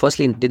years. It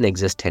firstly didn't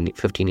exist 10,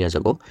 15 years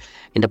ago.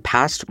 In the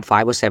past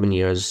 5 or 7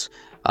 years,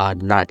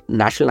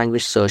 natural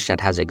language search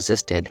that has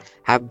existed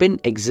have been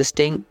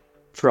existing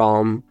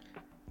from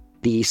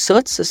the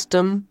search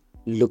system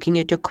looking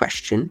at your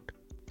question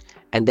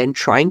and then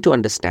trying to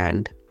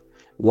understand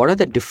what are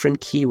the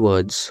different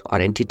keywords or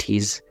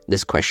entities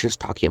this question is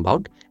talking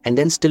about, and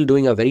then still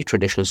doing a very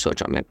traditional search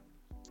on it,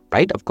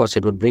 right? Of course,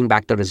 it would bring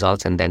back the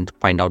results and then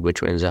find out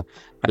which one is a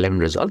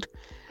relevant result.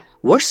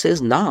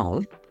 Versus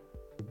now,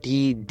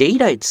 the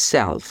data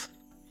itself,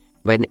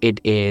 when it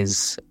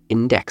is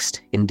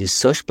indexed in these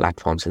search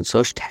platforms and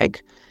search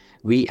tech,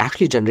 we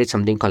actually generate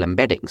something called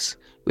embeddings,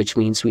 which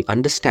means we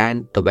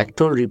understand the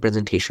vectorial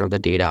representation of the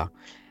data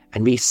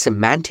and we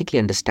semantically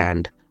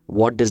understand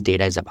what this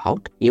data is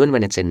about, even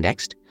when it's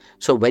indexed.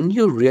 So when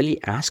you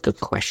really ask a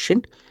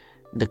question,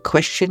 the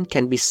question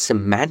can be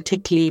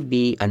semantically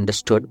be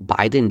understood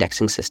by the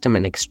indexing system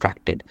and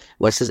extracted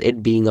versus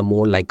it being a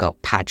more like a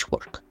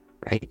patchwork,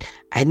 right?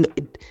 And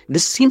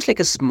this seems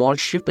like a small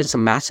shift, but it's a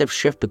massive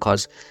shift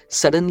because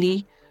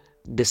suddenly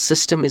the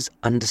system is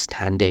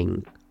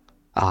understanding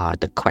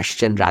the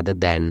question rather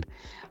than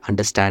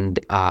understanding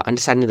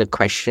the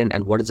question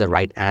and what is the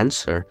right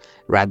answer,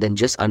 rather than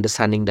just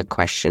understanding the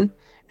question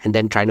and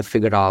then trying to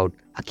figure out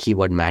a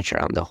keyword match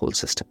around the whole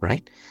system,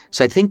 right?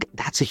 So I think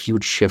that's a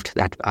huge shift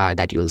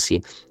that you'll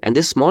see. And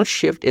this small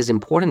shift is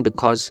important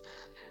because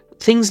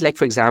things like,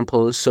 for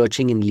example,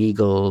 searching in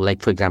legal,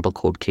 like, for example,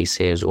 court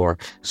cases or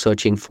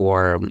searching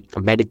for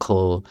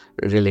medical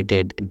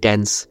related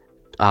dense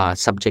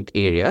subject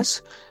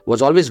areas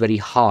was always very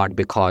hard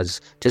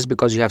because just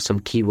because you have some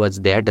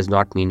keywords there does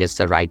not mean it's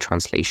the right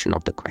translation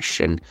of the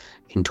question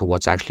into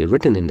what's actually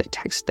written in the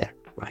text there,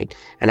 right?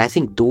 And I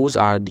think those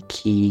are the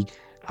key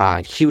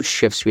huge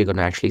shifts we're going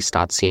to actually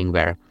start seeing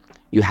where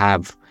you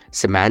have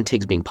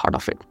semantics being part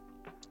of it.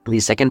 The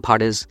second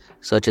part is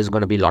search is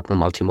going to be a lot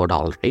more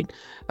multimodal, right?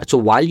 So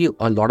while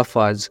a lot of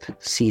us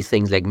see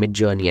things like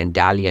Midjourney and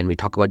DALL-E, and we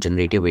talk about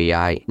generative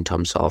AI in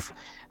terms of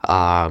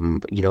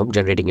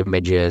generating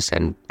images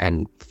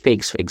and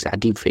fakes,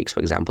 deep fakes, for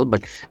example.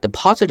 But the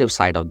positive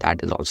side of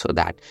that is also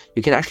that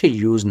you can actually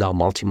use now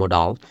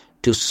multimodal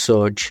to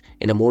search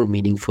in a more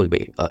meaningful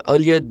way.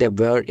 Earlier, there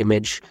were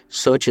image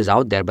searches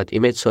out there, but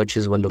image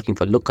searches were looking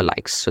for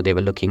lookalikes. So they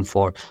were looking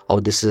for, oh,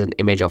 this is an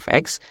image of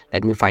X.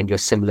 Let me find your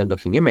similar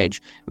looking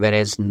image.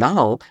 Whereas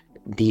now,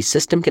 the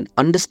system can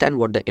understand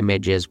what the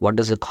image is, what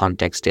does the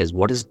context is,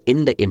 what is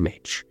in the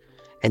image,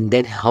 and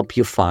then help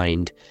you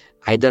find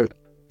either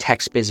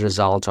text-based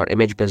results or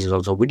image-based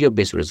results or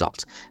video-based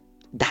results.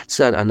 That's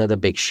another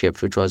big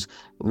shift, which was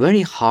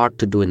very hard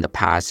to do in the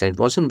past, and it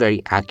wasn't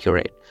very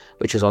accurate,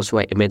 which is also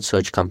why image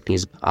search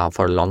companies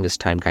for the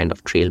longest time kind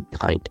of trailed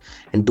behind.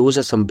 And those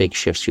are some big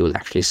shifts you will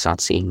actually start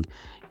seeing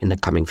in the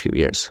coming few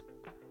years.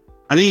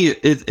 I think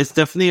it's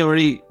definitely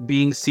already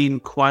being seen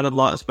quite a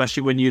lot,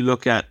 especially when you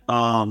look at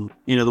the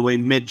way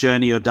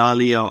Midjourney or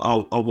DALL-E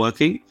are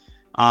working.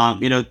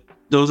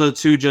 Those are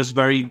two just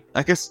very,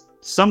 I guess,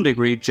 some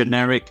degree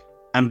generic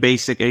and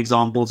basic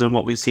examples in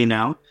what we see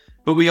now.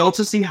 But we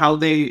also see how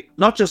they,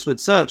 not just with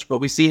search, but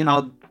we see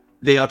how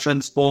they are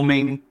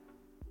transforming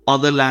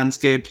other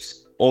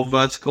landscapes or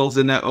verticals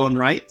in their own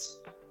right.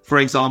 For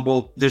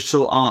example,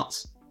 digital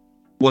art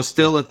was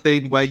still a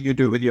thing where you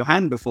do it with your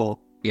hand before.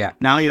 Yeah.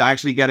 Now you're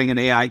actually getting an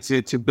AI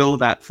to build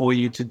that for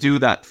you, to do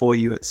that for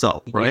you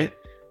itself, right?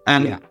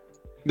 And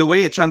the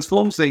way it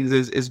transforms things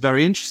is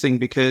very interesting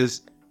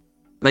because,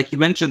 like you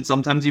mentioned,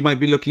 sometimes you might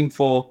be looking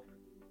for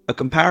a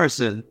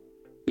comparison.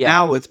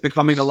 Now it's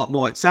becoming a lot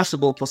more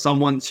accessible for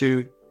someone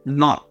to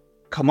not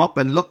come up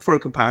and look for a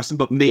comparison,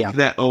 but make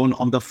their own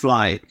on the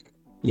fly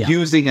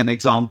using an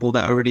example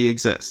that already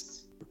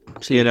exists.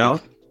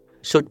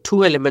 So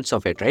two elements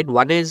of it, right?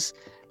 One is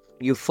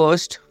you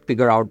first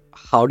figure out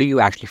how do you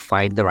actually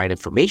find the right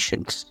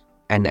information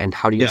and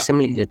how do you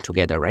assimilate it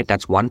together, right?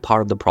 That's one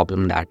part of the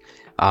problem that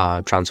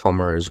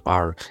transformers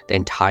or the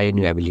entire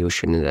new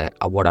evolution in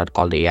what I'd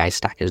call the AI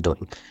stack is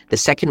doing. The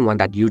second one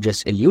that you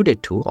just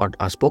alluded to or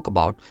spoke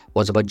about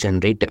was about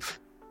generative,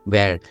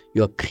 where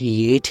you're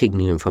creating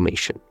new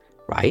information,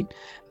 right?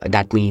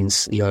 That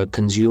means you're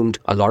consumed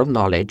a lot of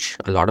knowledge,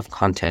 a lot of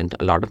content,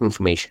 a lot of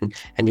information,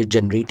 and you're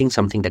generating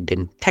something that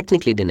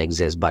technically didn't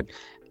exist, but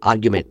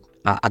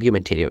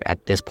argumentative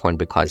at this point,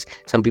 because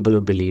some people will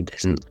believe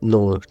there's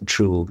no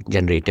true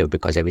generative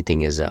because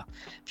everything is a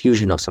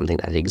fusion of something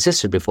that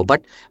existed before.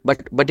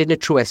 But in a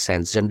truest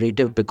sense,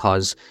 generative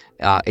because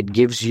it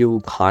gives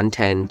you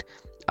content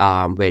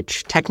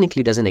which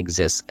technically doesn't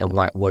exist and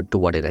word to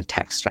word in a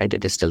text, right?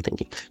 It is still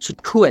thinking. So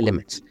two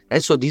elements,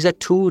 right? So these are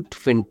two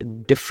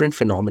different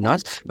phenomena,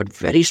 but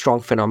very strong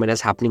phenomena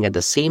happening at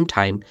the same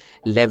time,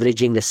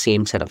 leveraging the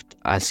same set of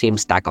same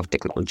stack of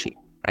technology.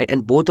 Right?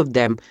 And both of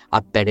them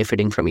are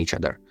benefiting from each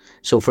other.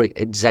 So for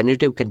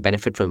generative can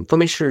benefit from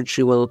information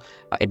retrieval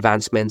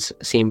advancements,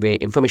 same way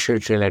information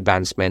retrieval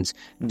advancements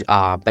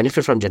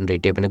benefit from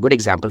generative. And a good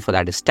example for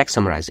that is text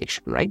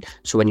summarization, right?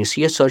 So when you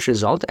see a search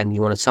result and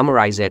you want to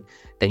summarize it,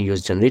 then you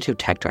use generative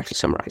tech to actually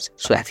summarize it.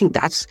 So I think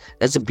that's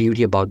the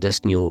beauty about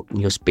this new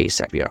space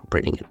that we are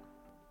operating in.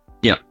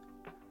 Yeah.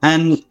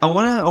 And I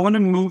want to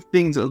move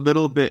things a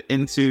little bit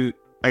into,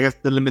 I guess,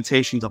 the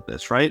limitations of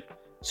this, right?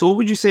 So what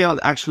would you say are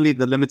actually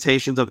the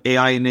limitations of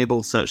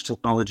AI-enabled search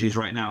technologies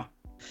right now?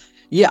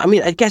 Yeah, I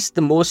mean, I guess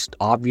the most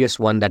obvious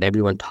one that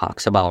everyone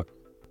talks about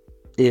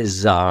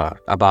is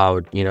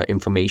about,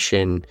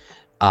 information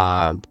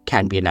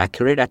can be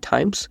inaccurate at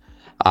times,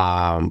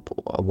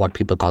 what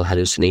people call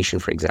hallucination,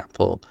 for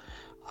example.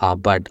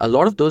 But a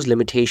lot of those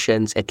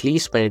limitations, at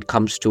least when it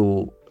comes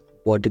to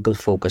vertical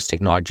focus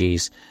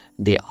technologies,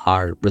 they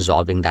are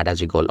resolving that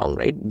as we go along,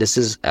 right? This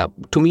is,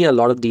 to me, a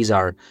lot of these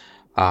are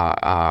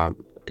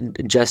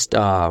just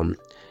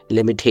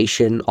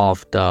limitation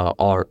of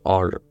or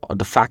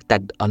the fact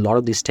that a lot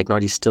of these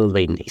technologies still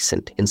very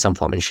nascent in some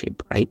form and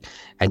shape, right?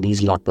 And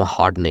needs a lot more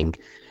hardening,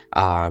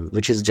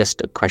 which is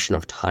just a question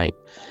of time.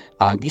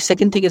 The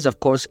second thing is, of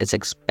course, it's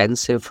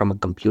expensive from a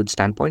compute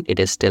standpoint.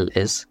 It still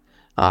is.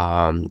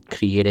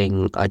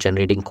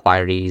 Generating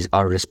queries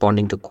or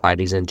responding to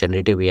queries in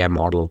generative AI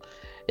model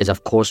is,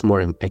 of course,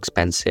 more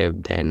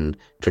expensive than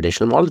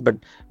traditional models. But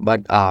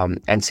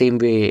and same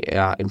way,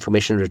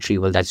 information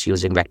retrieval that's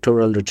using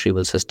vectorial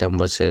retrieval system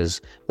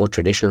versus more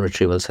traditional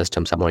retrieval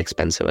systems are more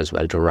expensive as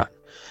well to run.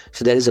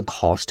 So there is a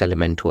cost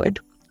element to it,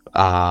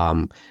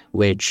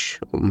 which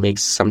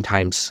makes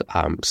sometimes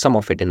some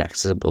of it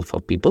inaccessible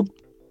for people.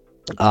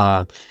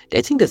 I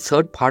think the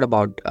third part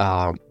about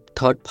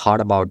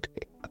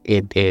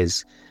it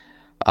is,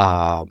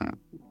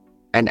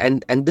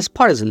 and this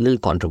part is a little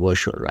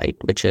controversial, right?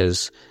 Which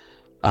is,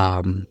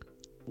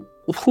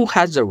 who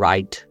has the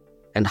right,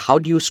 and how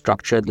do you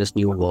structure this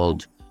new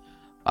world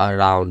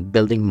around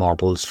building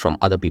models from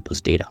other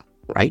people's data,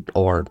 right,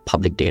 or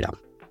public data,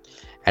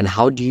 and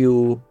how do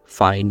you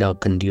find a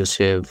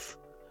conducive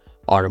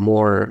or a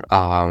more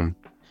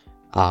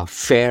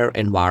fair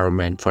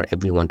environment for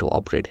everyone to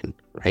operate in,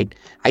 right?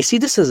 I see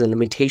this as a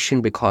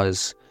limitation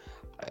because,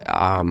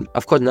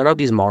 of course, none of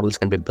these models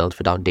can be built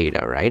without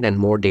data, right? And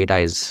more data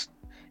is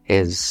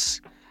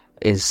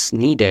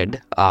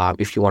needed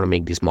if you want to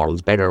make these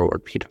models better over a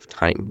period of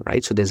time,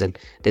 right? So there's an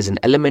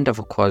element of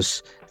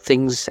course,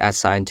 things as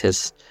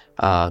scientists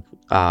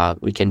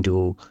we can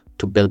do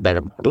to build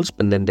better models,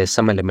 but then there's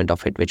some element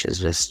of it which is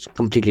just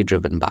completely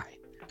driven by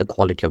the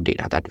quality of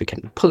data that we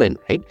can pull in,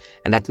 right?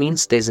 And that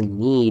means there's a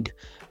need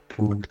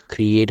to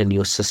create a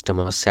new system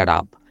or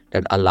setup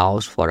that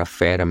allows for a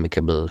fair,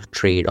 amicable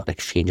trade or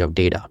exchange of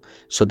data,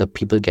 so that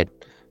people get,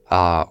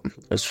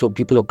 so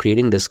people who are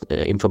creating this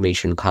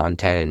information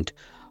content,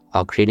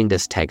 creating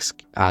this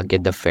text,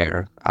 get the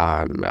fair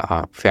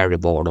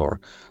reward, or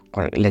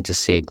let's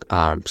just say,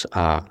 are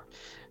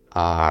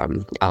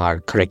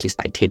correctly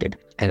cited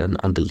and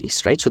on the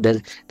list, right? So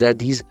there are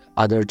these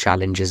other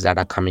challenges that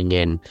are coming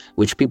in,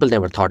 which people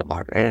never thought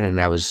about, right? And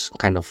I was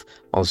kind of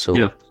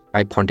also,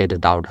 I pointed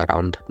it out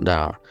around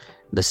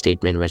the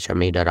statement which I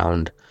made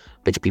around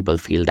which people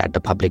feel that the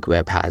public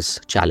web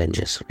has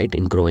challenges, right,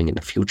 in growing in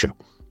the future.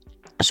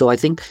 So I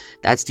think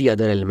that's the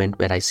other element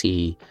where I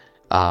see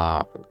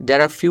there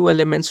are a few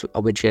elements,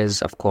 which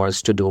is, of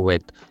course, to do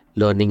with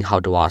learning how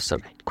to ask the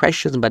right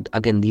questions. But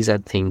again, these are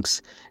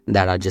things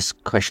that are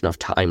just question of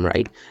time,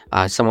 right?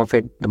 Some of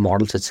it, the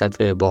models itself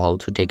will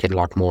evolve to take a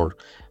lot more,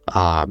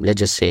 let's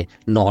just say,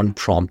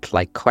 non-prompt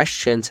like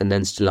questions and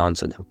then still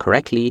answer them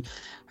correctly.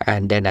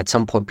 And then at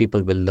some point,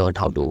 people will learn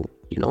how to,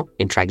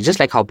 interact, just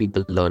like how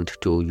people learned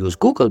to use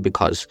Google,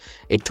 because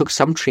it took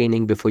some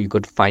training before you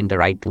could find the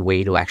right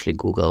way to actually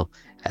Google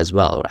as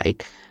well,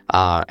 right?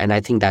 And I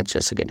think that's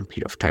just, again, a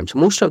period of time. So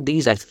most of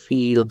these, I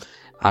feel,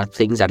 are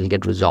things that will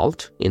get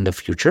resolved in the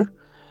future.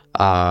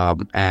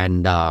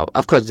 And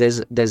of course,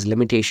 there's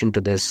limitation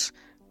to this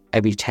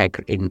every tech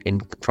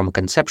in from a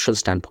conceptual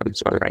standpoint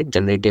as well, right?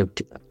 Generative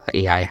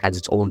AI has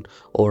its own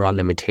overall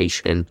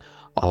limitation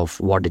of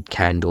what it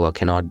can do or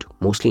cannot do,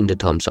 mostly in the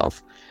terms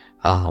of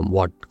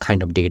what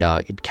kind of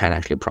data it can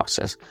actually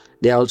process.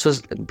 There are also,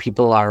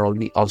 people are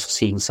also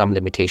seeing some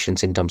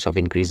limitations in terms of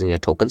increasing the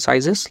token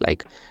sizes,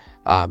 like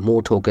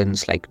more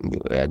tokens, like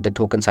the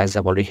token size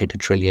have already hit 1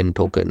 trillion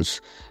tokens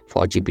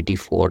for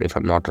GPT-4, if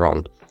I'm not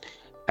wrong.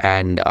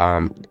 And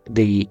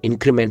the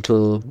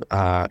incremental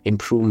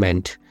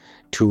improvement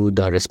to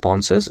the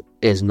responses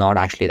is not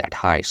actually that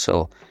high.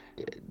 So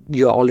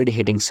you're already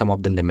hitting some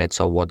of the limits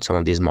of what some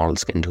of these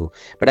models can do.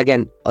 But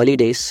again, early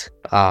days,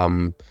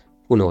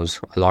 who knows?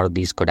 A lot of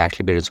these could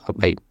actually be resolved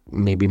by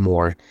maybe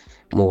more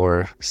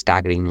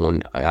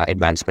staggering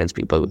advancements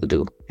people will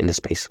do in the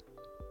space.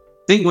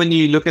 I think when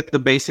you look at the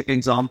basic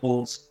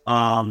examples,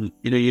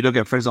 you look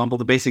at, for example,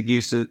 the basic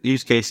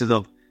use cases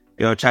of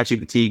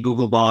ChatGPT,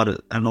 Google Bard,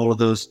 and all of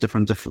those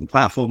different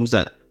platforms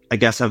that I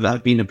guess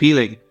have been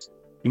appealing.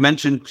 You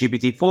mentioned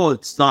GPT-4;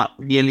 it's not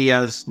nearly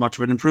as much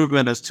of an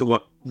improvement as to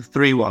what the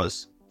 3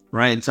 was,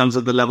 right? In terms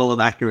of the level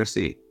of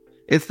accuracy,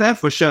 it's there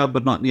for sure,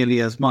 but not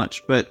nearly as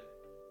much. But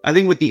I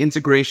think with the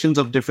integrations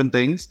of different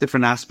things,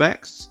 different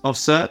aspects of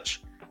search,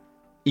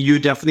 you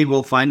definitely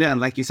will find it. And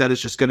like you said,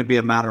 it's just going to be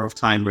a matter of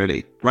time,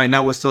 really. Right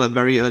now, we're still at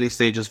very early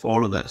stages for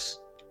all of this.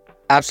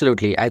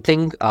 Absolutely. I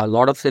think a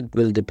lot of it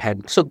will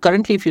depend. So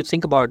currently, if you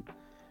think about,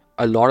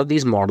 a lot of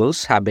these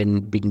models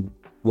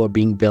were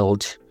being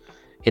built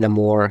in a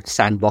more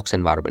sandbox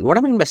environment. What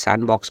I mean by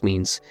sandbox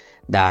means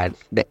that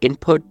the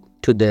input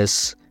to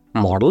this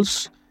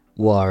models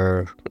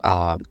were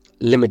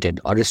limited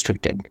or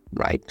restricted,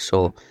 right?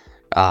 So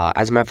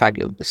as a matter of fact,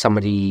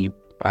 somebody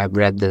I've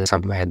read this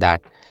somewhere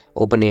that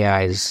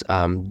OpenAI's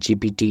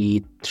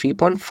GPT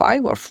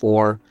 3.5 or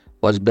 4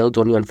 was built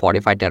only on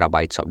 45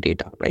 terabytes of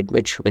data, right?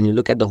 Which, when you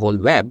look at the whole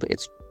web,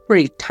 it's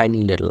very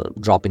tiny little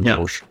drop in the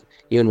ocean,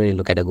 even when you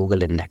look at a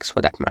Google index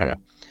for that matter.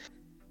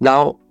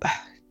 Now,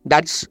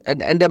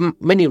 and there are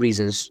many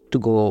reasons to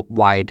go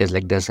why it is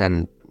like this,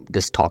 and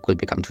this talk will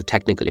become too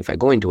technical if I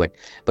go into it.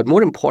 But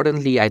more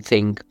importantly, I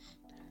think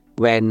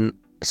when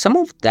some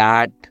of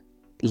that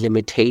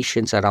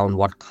limitations around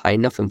what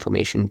kind of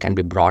information can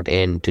be brought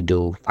in to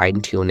do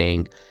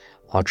fine-tuning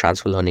or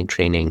transfer learning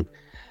training,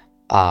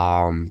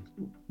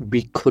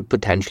 we could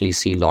potentially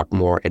see a lot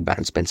more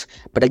advancements.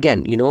 But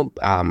again,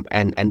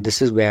 and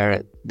this is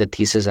where the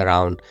thesis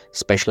around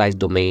specialized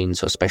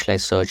domains or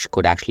specialized search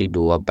could actually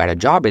do a better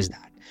job, is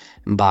that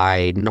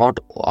by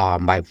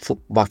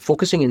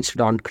focusing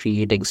instead on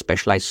creating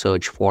specialized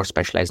search for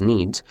specialized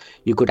needs,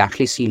 you could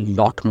actually see a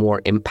lot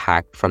more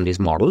impact from these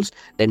models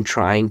than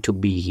trying to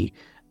be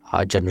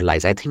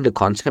generalized. I think the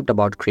concept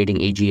about creating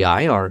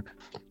AGI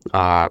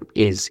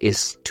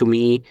is to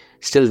me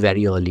still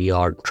very early,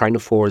 or trying to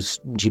force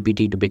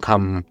GPT to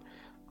become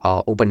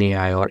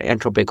OpenAI or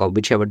Anthropic or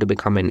whichever to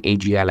become an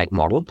AGI-like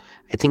model,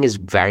 I think is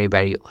very,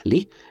 very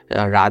early.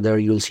 Rather,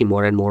 you'll see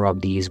more and more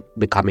of these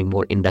becoming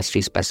more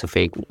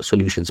industry-specific,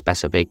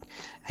 solution-specific,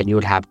 and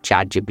you'll have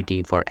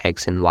ChatGPT for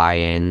X and Y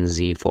and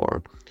Z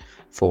for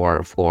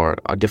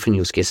different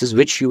use cases,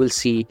 which you will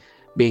see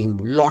being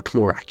a lot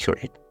more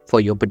accurate for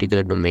your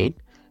particular domain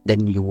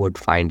than you would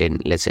find in,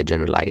 let's say,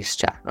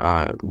 generalized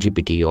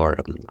GPT or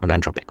on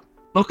Anthropic.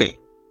 Okay.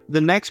 The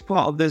next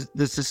part of this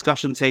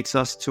discussion takes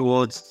us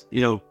towards,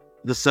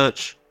 the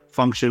search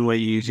function where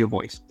you use your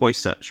voice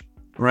search,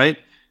 right?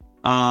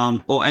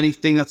 Or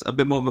anything that's a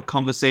bit more of a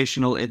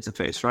conversational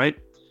interface, right?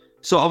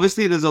 So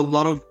obviously there's a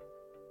lot of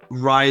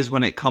rise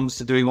when it comes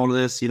to doing all of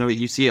this.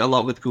 You see it a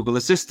lot with Google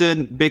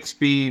Assistant,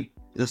 Bixby,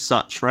 the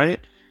such,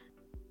 right?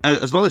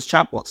 As well as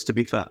chatbots, to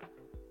be fair.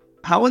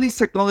 How are these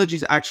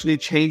technologies actually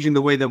changing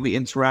the way that we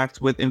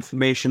interact with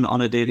information on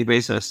a daily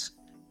basis?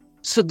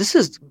 So this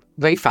is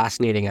very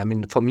fascinating. I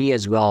mean, for me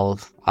as well,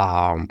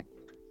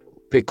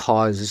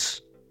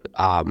 because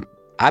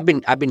I've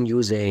been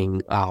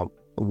using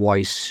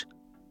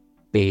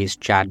voice-based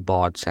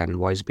chatbots and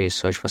voice-based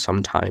search for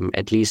some time,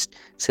 at least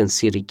since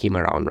Siri came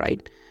around,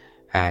 right?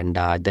 And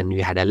then we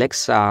had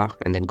Alexa,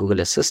 and then Google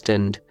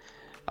Assistant.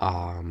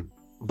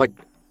 But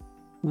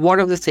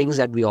one of the things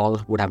that we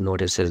all would have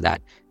noticed is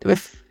that they were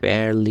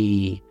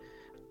fairly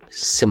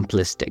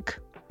simplistic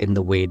in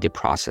the way they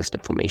processed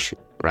information,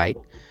 right?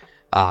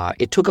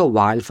 It took a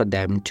while for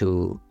them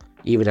to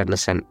even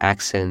understand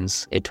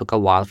accents. It took a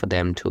while for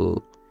them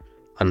to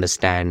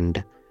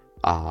understand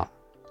the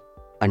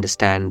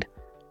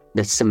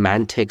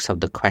semantics of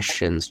the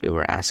questions we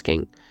were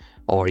asking,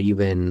 or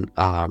even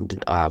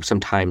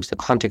sometimes the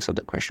context of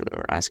the question we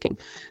were asking.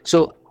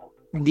 So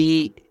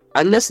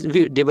unless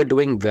they were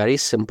doing very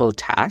simple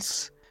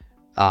tasks,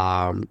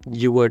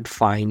 you would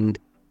find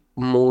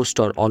most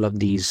or all of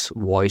these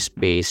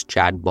voice-based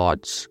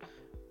chatbots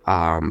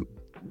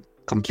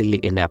completely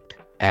inept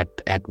at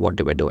what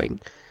they were doing.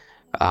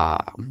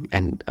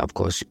 And of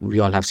course, we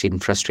all have seen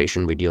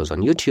frustration videos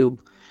on YouTube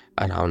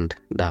around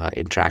the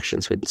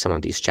interactions with some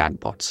of these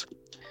chatbots.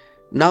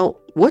 Now,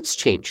 what's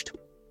changed?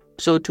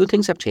 So 2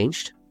 things have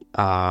changed.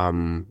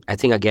 I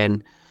think,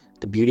 again,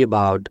 the beauty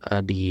about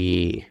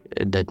the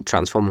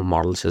transformer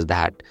models is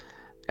that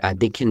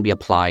they can be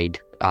applied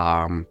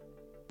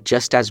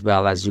just as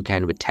well as you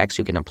can with text.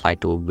 You can apply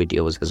to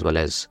videos as well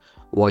as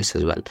voice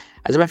as well.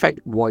 As a matter of fact,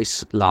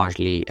 voice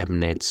largely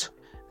emanates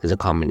as a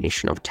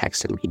combination of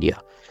text and media.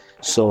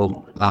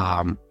 So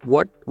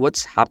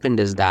what's happened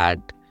is that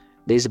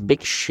there's a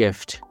big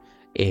shift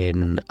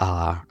in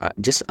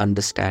just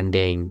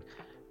understanding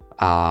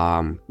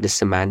the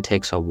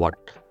semantics of what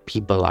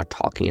people are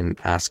talking and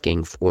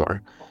asking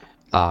for,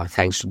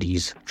 thanks to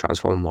these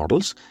transformer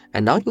models.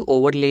 And now you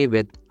overlay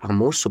with a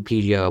more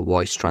superior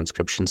voice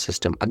transcription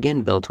system,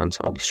 again built on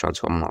some of these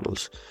transformer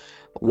models.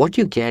 What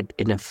you get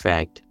in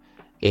effect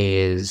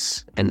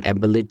is an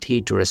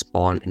ability to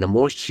respond in a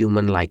more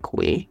human-like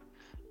way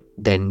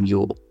than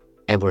you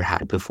ever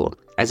had before.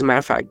 As a matter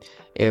of fact,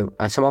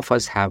 some of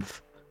us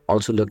have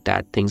also looked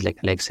at things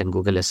like Alexa and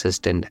Google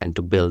Assistant, and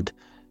to build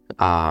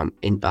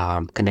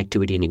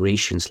connectivity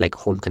integrations like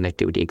home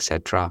connectivity,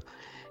 etc.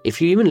 If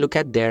you even look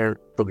at their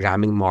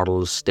programming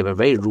models, they were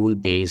very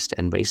rule-based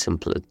and very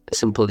simple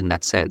in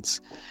that sense.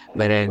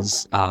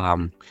 Whereas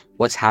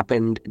what's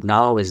happened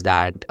now is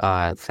that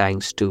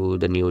thanks to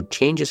the new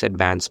changes,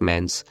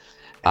 advancements,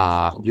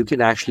 you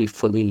can actually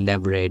fully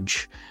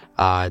leverage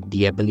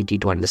the ability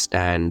to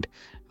understand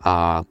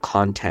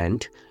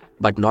content,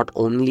 but not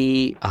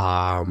only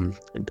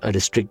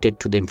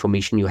restricted to the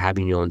information you have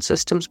in your own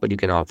systems, but you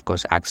can, of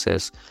course,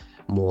 access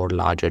more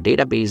larger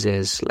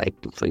databases, like,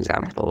 for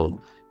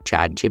example,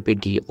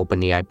 ChatGPT,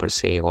 OpenAI per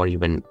se, or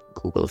even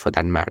Google for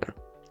that matter.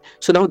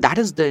 So now that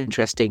is the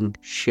interesting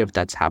shift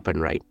that's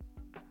happened, right?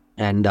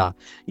 And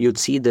you'd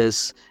see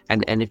this,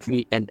 and if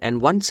we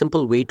and one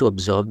simple way to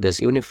observe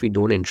this, even if we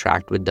don't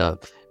interact with the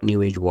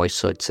new age voice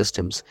search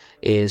systems,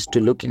 is to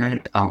look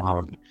at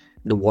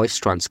the voice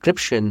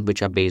transcription,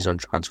 which are based on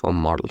transform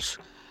models.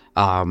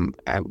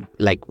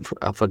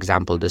 For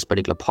example, this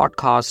particular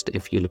podcast,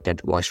 if you look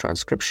at voice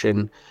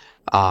transcription,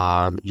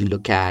 you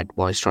look at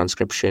voice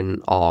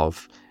transcription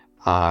of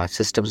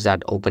systems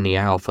that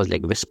OpenAI offers,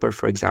 like Whisper,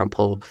 for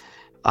example.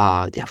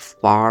 They are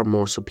far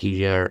more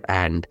superior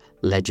and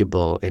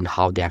legible in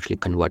how they actually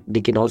convert.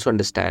 They can also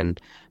understand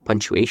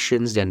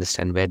punctuations. They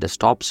understand where the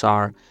stops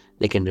are.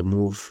 They can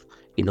remove,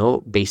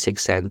 basic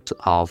sense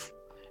of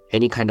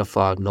any kind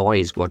of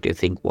noise what you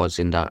think was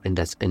in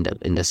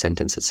the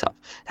sentence itself.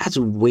 That's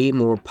way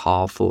more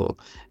powerful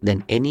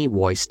than any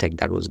voice tech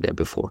that was there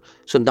before.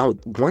 So now,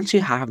 once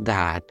you have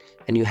that,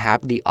 and you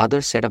have the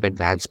other set of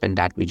advancement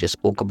that we just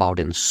spoke about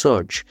in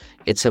search,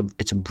 it's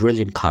a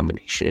brilliant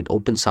combination. It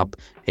opens up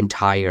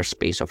entire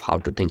space of how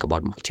to think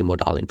about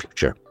multimodal in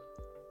future.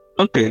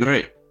 Okay,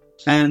 great.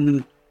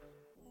 And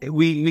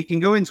we can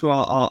go into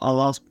our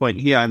last point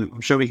here. I'm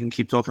sure we can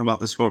keep talking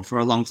about this for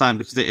a long time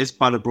because it is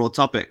quite a broad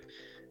topic.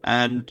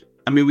 And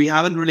I mean, we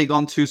haven't really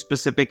gone too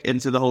specific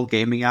into the whole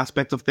gaming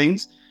aspect of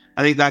things.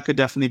 I think that could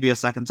definitely be a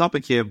second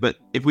topic here. But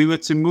if we were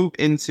to move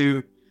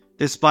into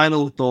this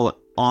final thought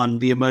on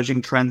the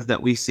emerging trends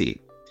that we see,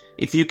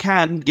 if you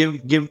can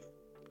give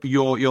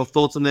your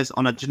thoughts on this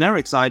on a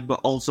generic side, but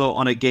also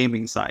on a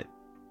gaming side,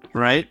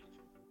 right?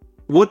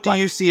 What do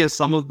you see as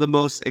some of the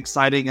most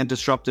exciting and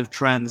disruptive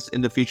trends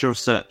in the future of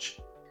search?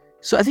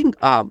 So I think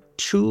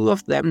two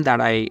of them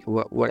that I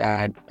would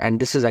add, and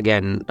this is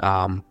again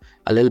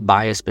a little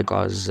biased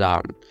because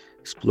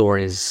Splore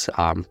is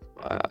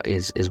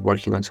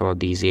working on some of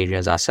these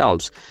areas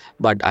ourselves.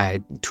 But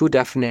two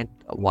definite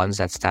ones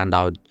that stand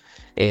out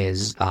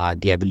is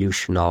the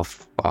evolution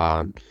of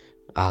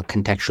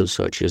contextual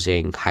search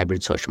using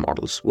hybrid search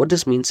models. What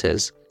this means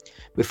is,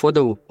 before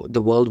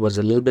the world was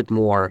a little bit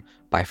more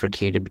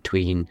bifurcated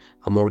between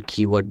a more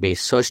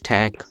keyword-based search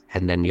tech,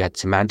 and then you had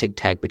semantic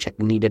tech, which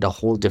needed a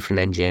whole different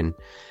engine.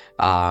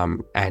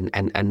 And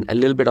a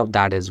little bit of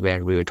that is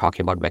where we were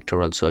talking about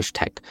vectorial search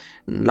tech.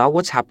 Now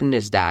what's happened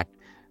is that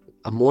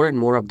more and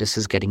more of this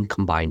is getting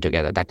combined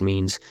together. That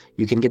means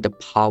you can get the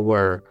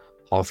power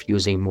of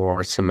using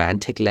more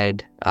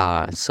semantic-led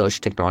search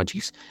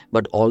technologies,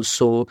 but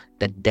also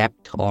the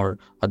depth or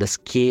the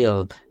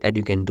scale that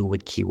you can do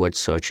with keyword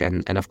search,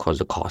 and of course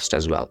the cost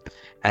as well.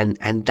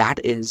 And that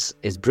is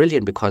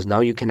brilliant, because now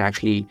you can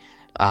actually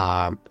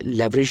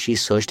leverage these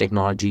search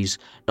technologies.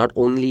 Not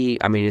only,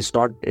 I mean, it's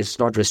not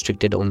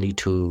restricted only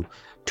to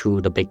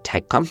the big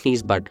tech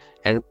companies, but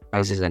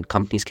enterprises and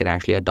companies can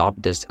actually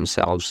adopt this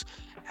themselves.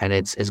 And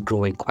it's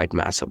growing quite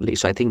massively.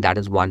 So I think that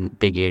is one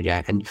big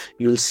area. And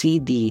you'll see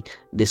the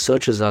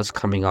search results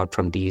coming out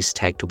from these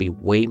tech to be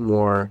way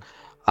more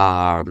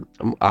way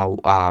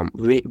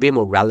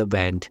more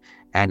relevant.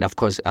 And of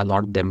course, a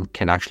lot of them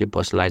can actually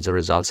personalize the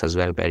results as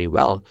well very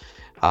well,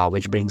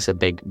 which brings a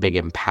big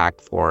impact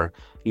for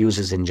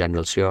users in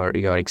general. So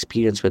your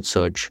experience with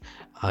search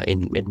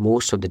in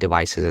most of the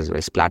devices as well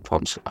as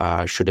platforms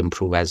should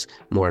improve as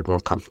more and more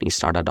companies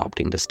start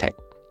adopting this tech.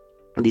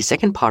 And the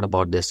second part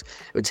about this,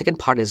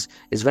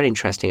 is very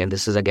interesting, and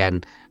this is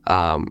again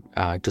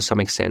to some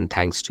extent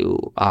thanks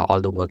to all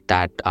the work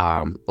that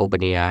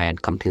OpenAI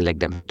and companies like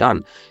them have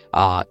done,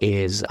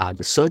 is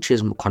the search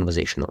is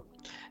conversational.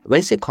 When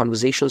I say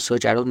conversational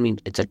search, I don't mean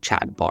it's a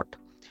chat bot.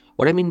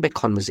 What I mean by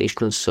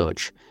conversational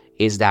search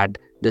is that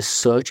the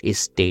search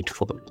is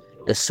stateful.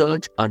 The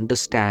search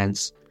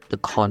understands the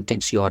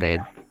context you're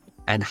in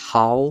and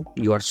how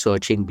you are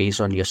searching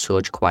based on your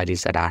search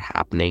queries that are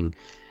happening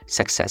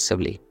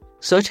successively.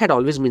 Search had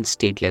always been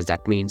stateless.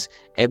 That means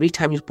every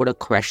time you put a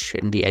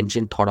question, the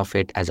engine thought of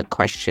it as a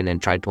question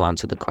and tried to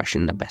answer the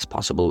question in the best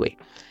possible way.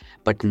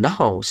 But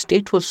now,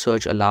 stateful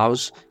search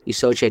allows the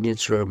search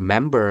engines to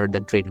remember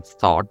the train of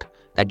thought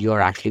that you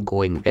are actually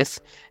going with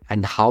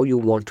and how you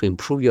want to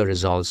improve your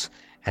results,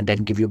 and then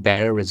give you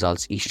better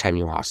results each time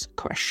you ask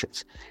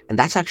questions. And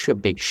that's actually a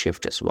big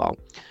shift as well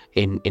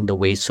in the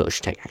way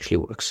search tech actually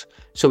works.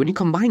 So when you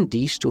combine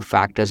these two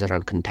factors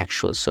around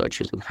contextual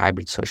search using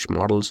hybrid search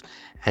models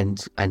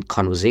and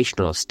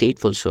conversational or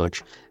stateful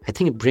search, I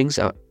think it brings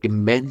an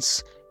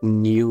immense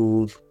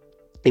new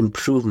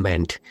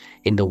improvement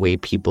in the way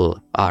people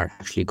are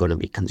actually going to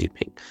be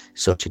consuming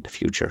search in the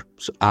future.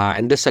 So,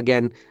 and this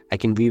again, I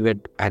can weave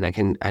it and I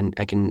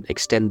can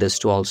extend this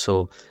to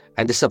also,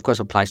 and this of course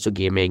applies to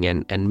gaming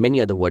and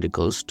many other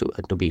verticals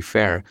to be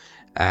fair.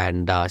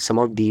 And some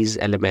of these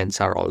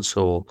elements are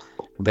also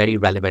very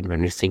relevant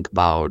when you think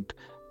about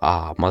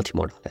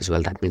multimodal as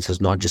well. That means it's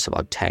not just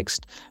about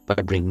text,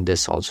 but bringing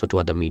this also to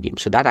other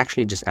mediums. So that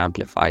actually just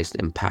amplifies the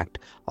impact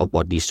of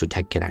what these two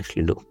tech can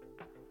actually do.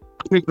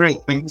 Okay, great.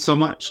 Thank you so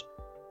much.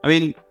 I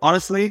mean,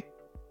 honestly,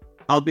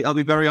 I'll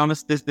be very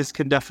honest. This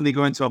can definitely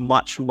go into a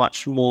much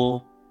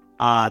more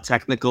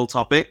technical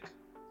topic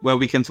where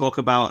we can talk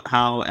about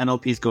how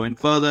NLP is going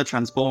further,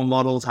 transformer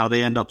models, how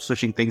they end up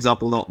switching things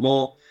up a lot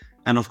more.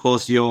 and of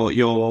course your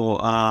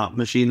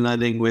machine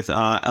learning with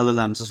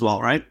LLMs as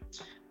well, right?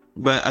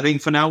 But I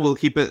think for now we'll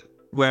keep it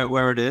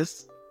where it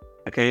is.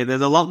 Okay,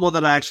 there's a lot more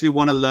that I actually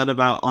want to learn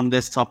about on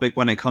this topic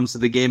when it comes to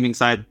the gaming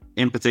side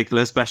in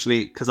particular,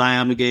 especially because I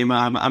am a gamer.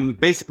 I'm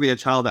basically a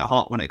child at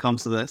heart when it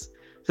comes to this.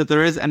 So if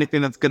there is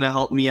anything that's going to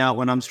help me out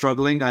when I'm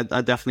struggling, I'd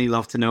definitely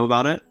love to know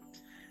about it.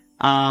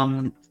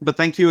 But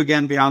thank you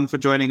again, Vihang, for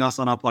joining us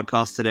on our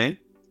podcast today.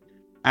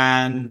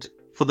 And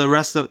for the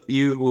rest of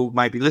you who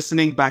might be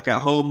listening back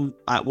at home,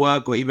 at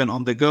work, or even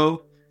on the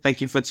go,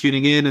 thank you for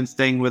tuning in and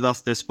staying with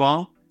us this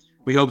far.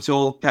 We hope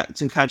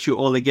to catch you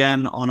all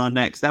again on our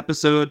next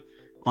episode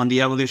on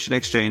the Evolution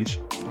Exchange.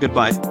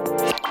 Goodbye.